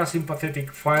 The parasympathetic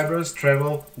fibers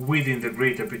travel within the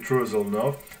greater petrosal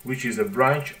nerve, which is a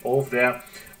branch of the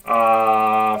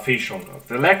facial nerve.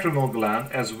 The lacrimal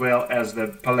gland, as well as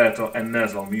the palatal and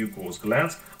nasal mucous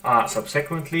glands, are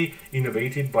subsequently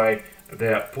innervated by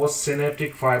the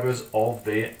postsynaptic fibers of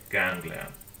the ganglion.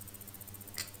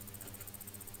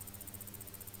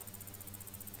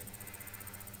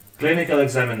 Clinical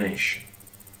examination.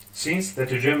 Since the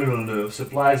trigeminal nerve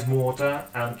supplies motor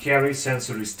and carries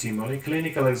sensory stimuli,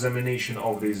 clinical examination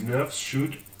of these nerves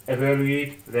should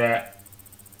evaluate the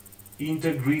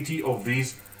integrity of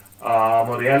these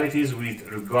modalities with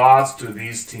regards to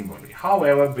these stimuli.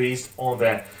 However, based on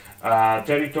the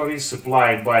territories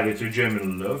supplied by the trigeminal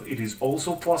nerve, it is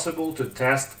also possible to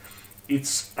test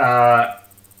its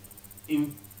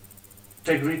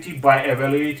integrity by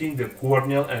evaluating the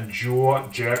corneal and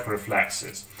jaw-jerk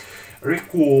reflexes.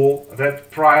 Recall that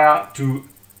prior to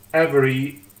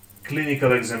every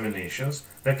clinical examinations,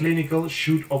 the clinical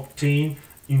should obtain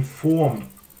informed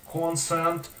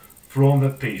consent from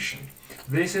the patient.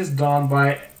 This is done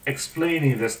by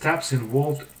explaining the steps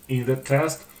involved in the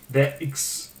test, the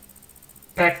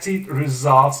expected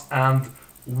results and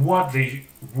what they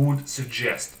would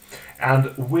suggest,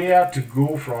 and where to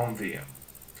go from there.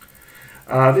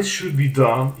 This should be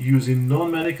done using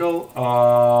non-medical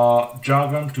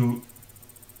jargon to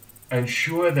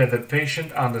ensure that the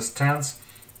patient understands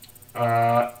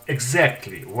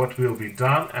exactly what will be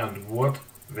done and what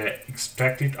the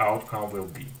expected outcome will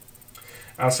be.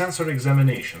 Sensory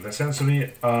examination. The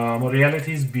sensory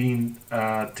modalities being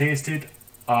tested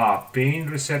are pain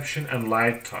reception and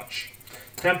light touch.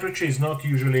 Temperature is not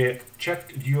usually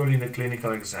checked during the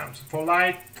clinical exams. For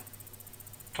light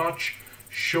touch,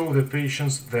 show the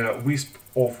patients the wisp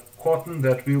of cotton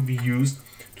that will be used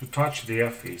to touch their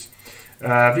face.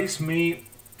 This may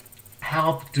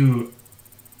help to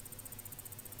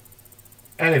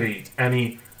elevate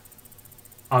any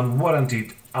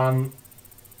unwarranted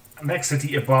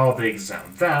anxiety about the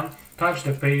exam. Then touch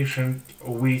the patient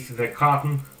with the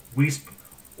cotton wisp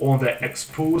on the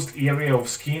exposed area of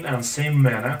skin, and same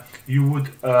manner you would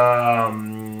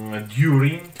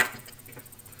during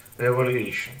the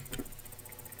evaluation.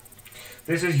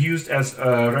 This is used as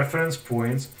reference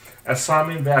points,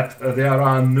 assuming that there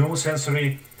are no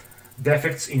sensory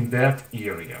defects in that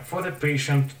area for the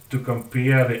patient to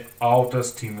compare the outer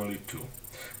stimuli to.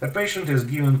 The patient is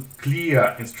given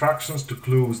clear instructions to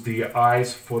close their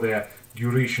eyes for the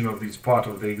duration of this part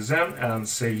of the exam and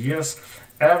say yes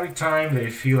every time they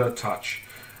feel a touch.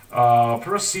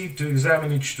 Proceed to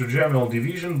examine each trigeminal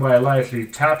division by lightly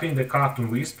tapping the cotton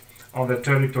wisp on the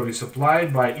territory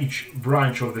supplied by each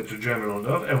branch of the trigeminal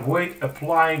nerve. Avoid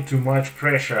applying too much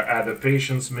pressure, as the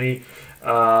patients may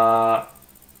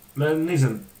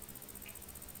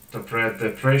misinterpret the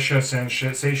pressure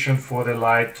sensation for the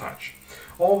light touch.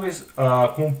 Always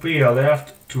compare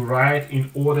left to right in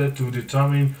order to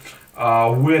determine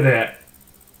whether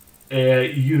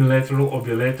a unilateral or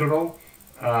bilateral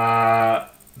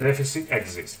deficit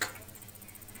exists.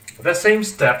 The same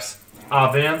steps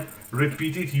are then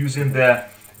repeated using the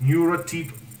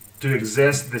neurotip to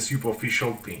assess the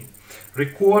superficial pain.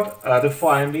 Record the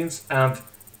findings and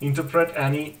interpret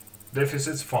any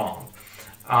deficits found.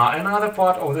 Another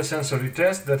part of the sensory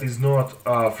test that is not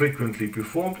frequently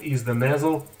performed is the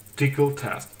nasal tickle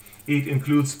test. It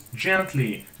includes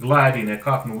gently gliding a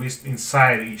cotton wisp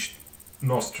inside each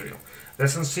nostril. The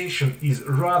sensation is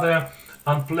rather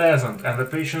unpleasant and the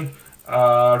patient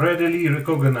readily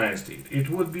recognized it. It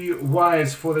would be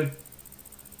wise for the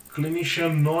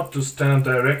clinician not to stand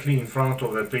directly in front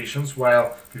of the patients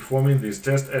while performing this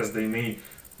test, as they may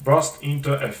burst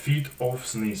into a fit of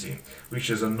sneezing, which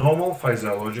is a normal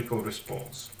physiological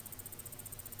response.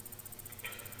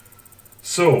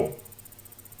 So,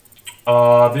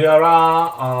 there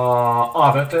are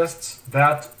other tests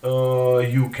that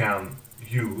you can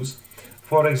use.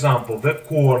 For example, the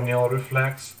corneal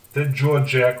reflex, the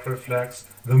jaw-jerk reflex,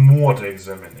 the motor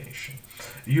examination.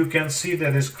 You can see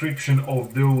the description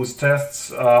of those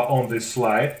tests on this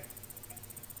slide.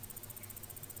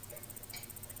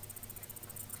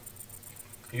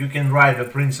 You can write the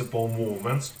principal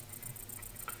movements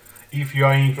if you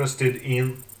are interested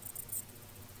in,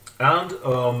 and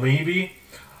maybe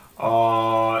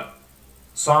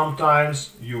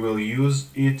sometimes you will use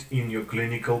it in your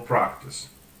clinical practice.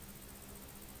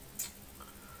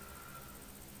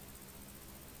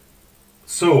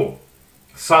 So,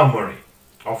 summary.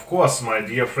 Of course, my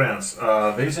dear friends,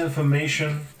 this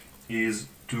information is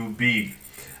too big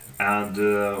and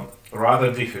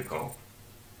rather difficult.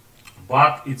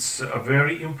 but it's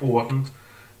very important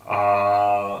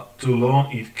to learn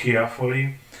it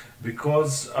carefully,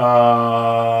 because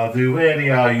the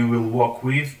area you will work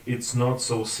with, it's not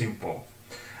so simple.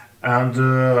 And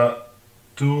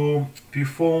to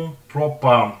perform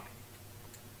proper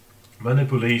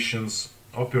manipulations,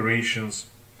 operations,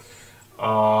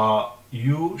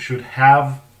 you should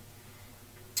have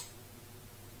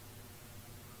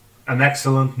an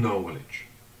excellent knowledge.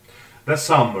 The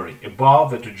summary about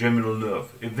the trigeminal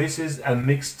nerve. This is a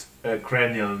mixed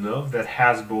cranial nerve that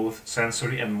has both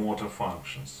sensory and motor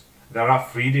functions. There are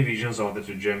three divisions of the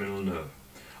trigeminal nerve: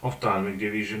 ophthalmic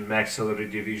division, maxillary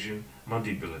division,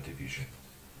 mandibular division.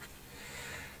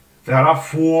 There are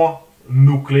four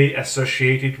nuclei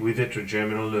associated with the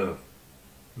trigeminal nerve: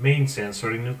 main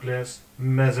sensory nucleus,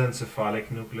 mesencephalic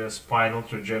nucleus, spinal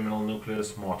trigeminal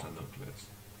nucleus, motor nucleus.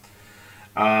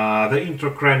 The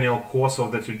intracranial course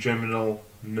of the trigeminal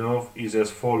nerve is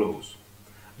as follows.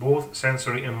 Both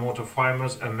sensory and motor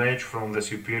fibers emerge from the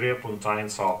superior pontine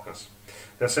sulcus.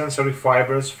 The sensory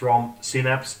fibers from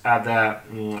synapse at the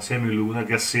semilunar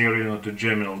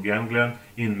gasserio-trigeminal ganglion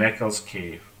in Meckel's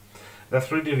cave. The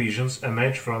three divisions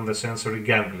emerge from the sensory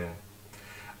ganglion.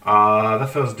 The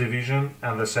first division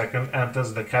and the second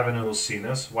enters the cavernosus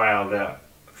sinus, while the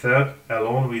third,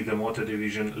 along with the motor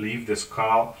division, leave the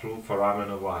skull through foramen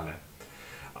ovale.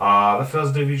 The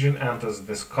first division enters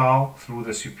the skull through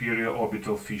the superior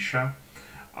orbital fissure,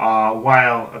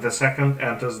 while the second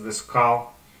enters the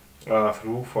skull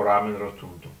through foramen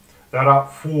rotundum. There are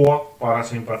four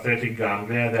parasympathetic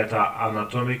ganglia that are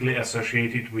anatomically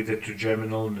associated with the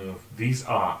trigeminal nerve. These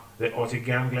are the otic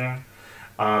ganglia,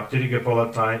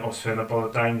 pterygopalatine or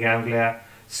sphenopalatine ganglia,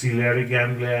 ciliary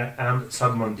ganglia, and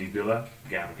submandibular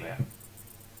ganglia.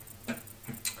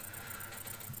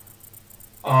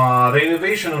 The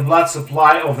elevation and blood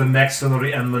supply of the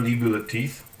maxillary and mandibular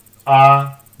teeth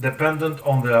are dependent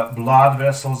on the blood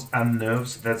vessels and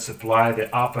nerves that supply the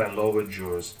upper and lower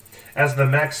jaws. As the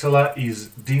maxilla is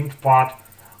deemed part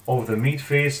of the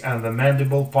midface and the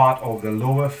mandible part of the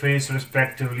lower face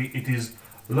respectively, it is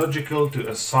logical to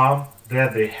assume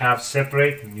that they have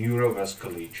separate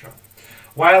neurovasculature.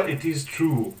 While it is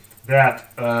true that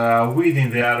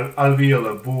within the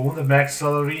alveolar bone, the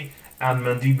maxillary and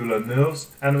mandibular nerves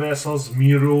and vessels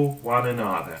mirror one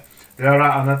another, there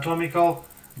are anatomical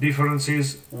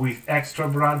differences with extra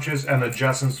branches and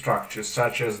adjacent structures,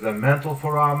 such as the mental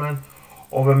foramen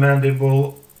of the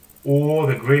mandible or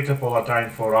the greater palatine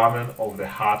foramen of the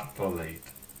hard palate.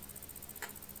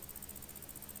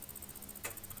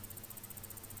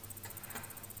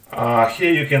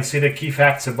 Here you can see the key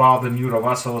facts about the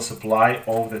neurovascular supply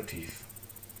of the teeth.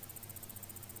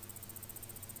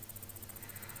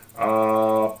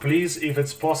 Please, if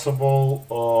it's possible,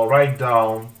 write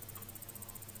down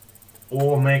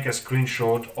or make a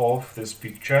screenshot of this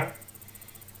picture,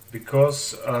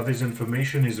 because this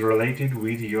information is related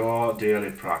with your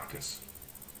daily practice.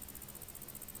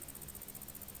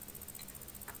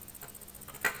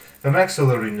 The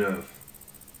maxillary nerve,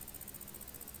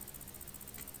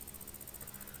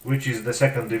 which is the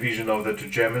second division of the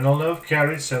trigeminal nerve,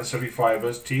 carries sensory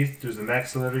fibers, teeth, to the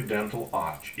maxillary dental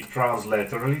arch. It runs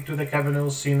laterally to the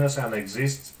cavernosus sinus and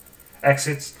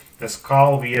exits the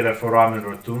skull via the foramen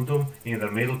rotundum in the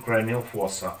middle cranial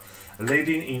fossa,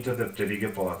 leading into the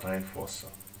pterygopalatine fossa.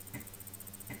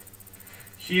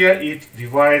 Here it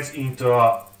divides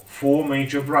into four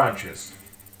major branches,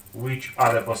 which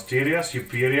are the posterior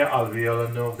superior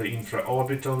alveolar nerve, the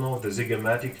infraorbital nerve, the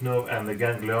zygomatic nerve, and the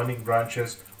ganglionic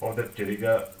branches of the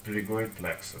pterygoid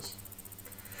plexus.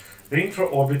 The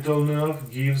infraorbital nerve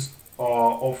gives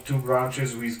of two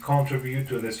branches which contribute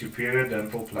to the superior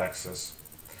dental plexus.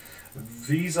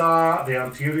 These are the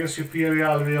anterior superior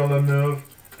alveolar nerve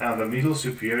and the middle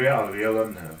superior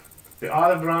alveolar nerve. The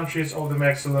other branches of the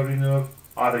maxillary nerve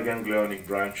are the ganglionic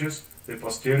branches, the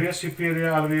posterior superior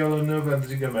alveolar nerve and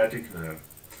zygomatic nerve.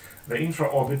 The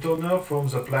infraorbital nerve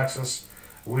forms a plexus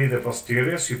with the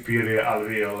posterior superior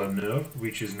alveolar nerve,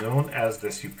 which is known as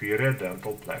the superior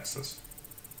dental plexus.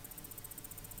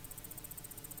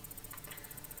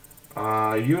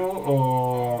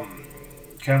 You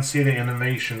can see the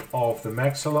animation of the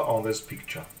maxilla on this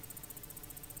picture.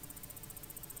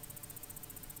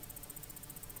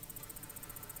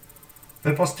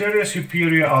 The posterior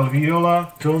superior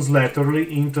alveolar turns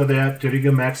laterally into the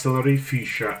pterygomaxillary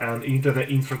fissure and into the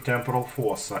infratemporal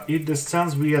fossa. It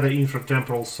descends via the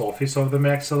infratemporal surface of the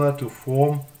maxilla to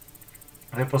form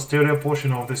the posterior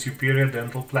portion of the superior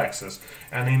dental plexus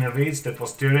and innervates the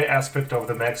posterior aspect of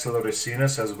the maxillary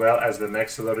sinus as well as the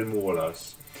maxillary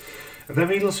molars. The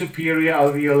middle superior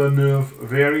alveolar nerve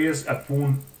varies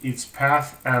upon its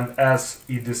path, and as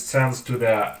it descends to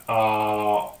the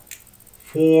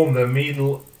form the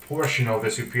middle portion of the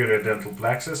superior dental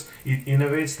plexus, it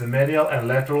innervates the medial and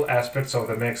lateral aspects of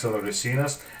the maxillary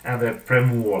sinus and the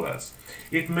premolars.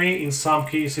 It may in some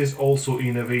cases also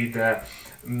innervate the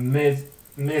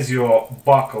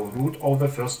mesiobuccal root of the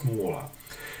first molar,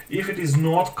 if it is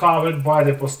not covered by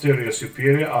the posterior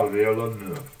superior alveolar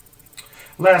nerve.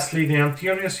 Lastly, the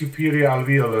anterior superior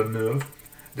alveolar nerve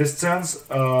descends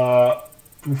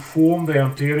to form the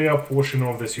anterior portion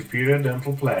of the superior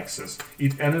dental plexus.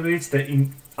 It innervates the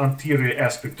anterior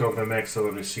aspect of the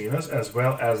maxillary sinus as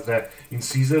well as the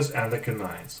incisors and the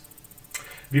canines.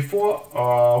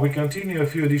 Before we continue, a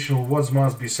few additional words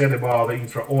must be said about the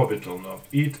infraorbital nerve.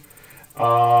 It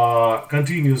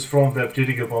continues from the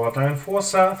pterygopalatine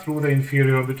fossa through the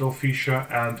inferior orbital fissure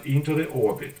and into the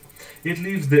orbit. It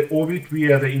leaves the orbit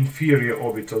via the inferior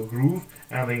orbital groove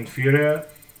and the inferior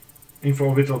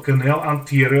infraorbital canal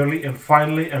anteriorly, and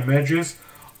finally emerges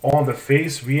on the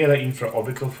face via the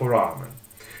infraorbital foramen.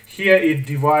 Here it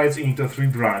divides into three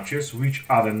branches, which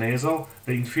are the nasal,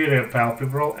 the inferior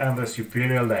palpebral, and the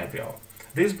superior labial.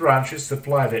 These branches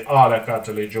supply the alar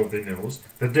cartilage of the nose,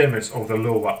 the dermis of the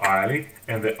lower eyelid,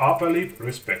 and the upper lip,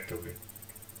 respectively.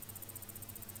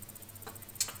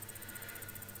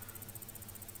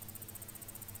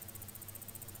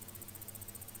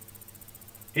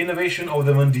 Innervation of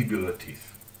the mandibular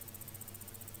teeth.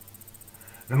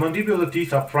 The mandibular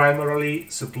teeth are primarily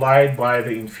supplied by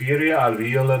the inferior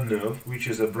alveolar nerve, which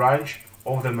is a branch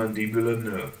of the mandibular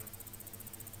nerve.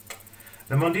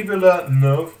 The mandibular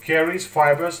nerve carries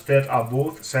fibers that are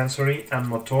both sensory and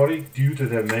motoric due to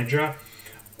the merger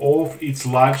of its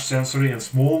large sensory and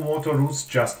small motor roots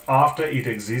just after it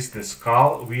exits the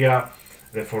skull via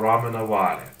the foramen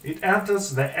ovale. It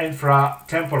enters the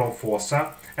infratemporal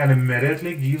fossa and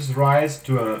immediately gives rise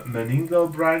to a meningeal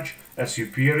branch, a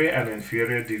superior and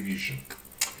inferior division.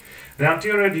 The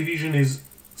anterior division is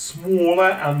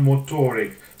smaller and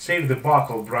motoric, save the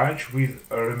buccal branch, which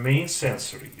remains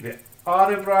sensory. The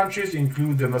other branches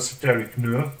include the mesenteric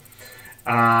nerve,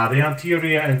 the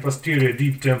anterior and posterior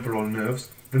deep temporal nerves,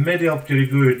 the medial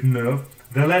pterygoid nerve,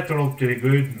 the lateral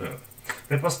pterygoid nerve.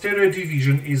 The posterior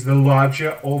division is the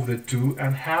larger of the two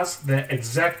and has the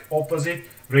exact opposite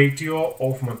ratio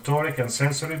of motoric and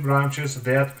sensory branches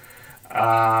than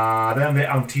the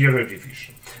anterior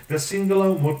division. The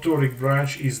singular motoric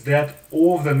branch is that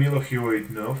of the mylohyoid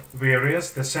nerve,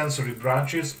 whereas the sensory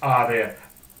branches are the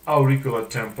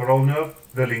auriculotemporal nerve,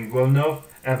 the lingual nerve,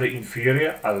 and the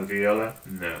inferior alveolar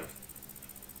nerve.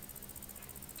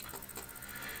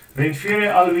 The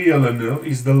inferior alveolar nerve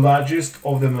is the largest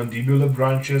of the mandibular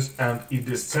branches, and it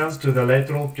descends to the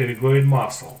lateral pterygoid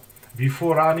muscle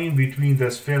before running between the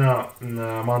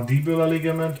sphenomandibular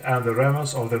ligament and the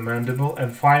ramus of the mandible,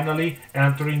 and finally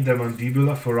entering the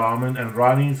mandibular foramen and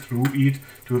running through it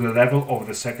to the level of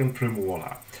the second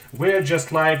premolar, where,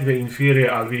 just like the inferior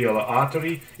alveolar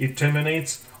artery, it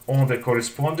terminates on the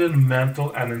corresponding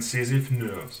mental and incisive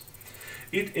nerves.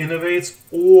 It innervates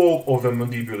all of the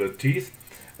mandibular teeth,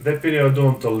 the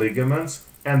periodontal ligaments,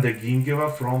 and the gingiva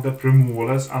from the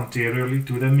premolars anteriorly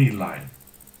to the midline.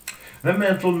 The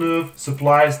mental nerve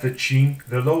supplies the chin,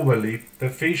 the lower lip, the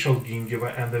facial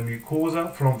gingiva, and the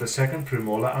mucosa from the second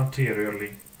premolar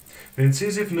anteriorly. The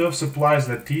incisive nerve supplies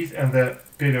the teeth and the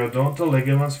periodontal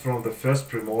ligaments from the first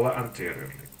premolar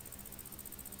anteriorly.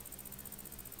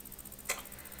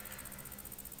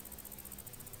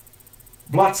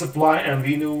 Blood supply and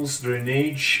venous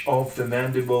drainage of the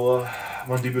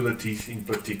mandibular teeth in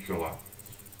particular.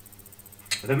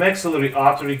 The maxillary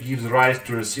artery gives rise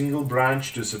to a single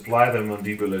branch to supply the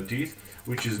mandibular teeth,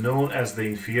 which is known as the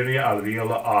inferior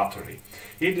alveolar artery.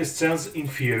 It descends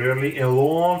inferiorly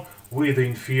along with the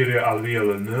inferior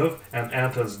alveolar nerve and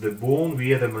enters the bone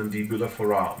via the mandibular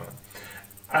foramen.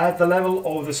 At the level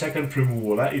of the second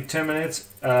premolar, it terminates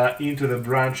into the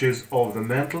branches of the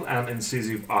mental and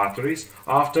incisive arteries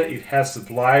after it has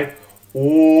supplied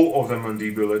all of the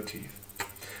mandibular teeth.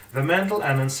 The mental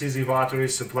and incisive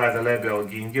arteries supply the labial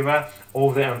gingiva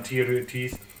of the anterior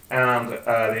teeth and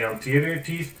the anterior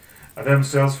teeth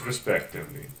themselves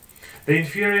respectively. The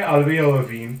inferior alveolar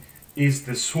vein is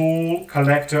the sole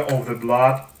collector of the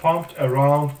blood pumped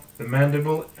around the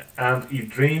mandible, and it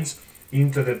drains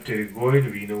into the pterygoid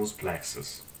venous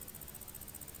plexus.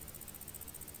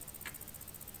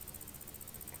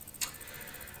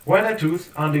 When a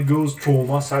tooth undergoes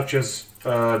trauma, such as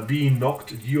being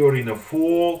knocked during a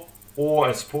fall or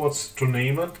a sports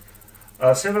tournament,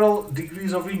 several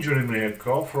degrees of injury may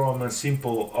occur, from a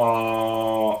simple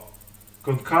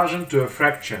concussion to a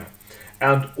fracture,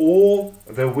 and all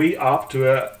the way up to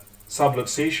a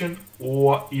subluxation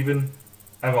or even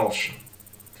avulsion.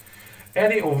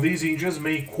 Any of these injuries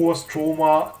may cause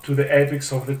trauma to the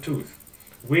apex of the tooth,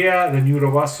 where the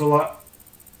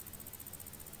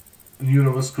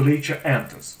neurovasculature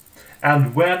enters.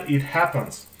 And when it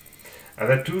happens,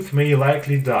 the tooth may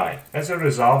likely die. As a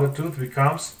result, the tooth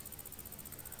becomes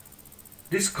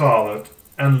discolored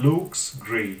and looks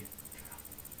gray.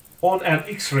 On an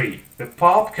X-ray, the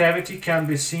pulp cavity can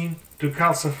be seen to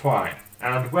calcify,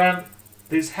 and when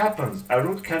this happens, a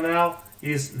root canal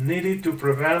is needed to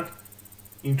prevent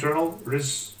internal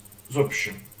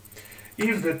resorption.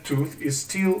 If the tooth is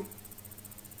still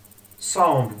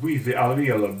sound with the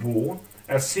alveolar bone,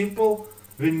 a simple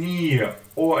veneer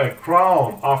or a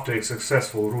crown after a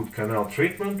successful root canal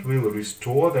treatment will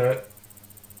restore the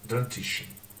dentition.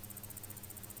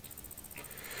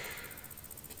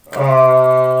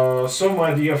 So,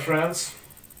 my dear friends,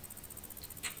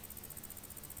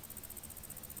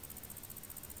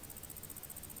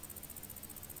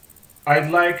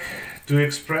 I'd like to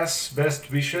express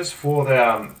best wishes for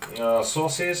the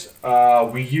sources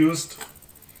we used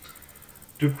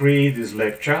to create this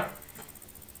lecture.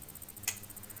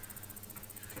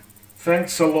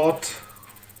 Thanks a lot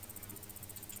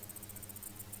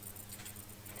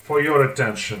for your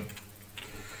attention.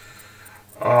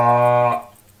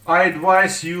 I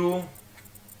advise you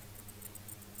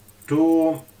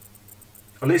to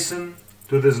listen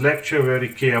to this lecture very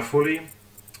carefully.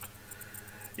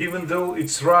 Even though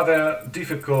it's rather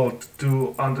difficult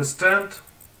to understand,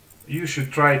 you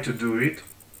should try to do it,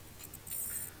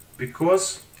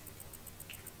 because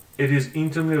it is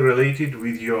intimately related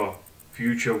with your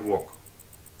future work.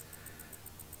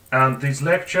 And this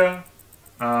lecture,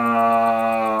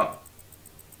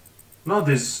 not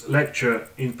this lecture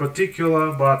in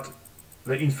particular, but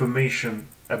the information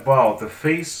about the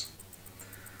face,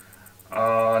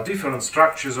 different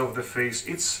structures of the face,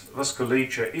 its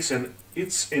vasculature,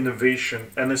 its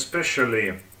innervation, and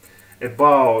especially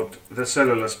about the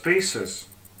cellular spaces,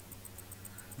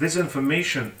 this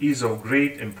information is of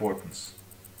great importance.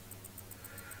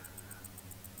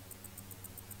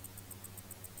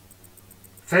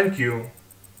 Thank you.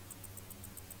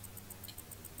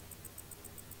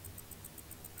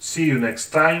 See you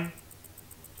next time.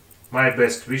 My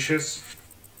best wishes.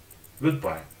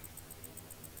 Goodbye.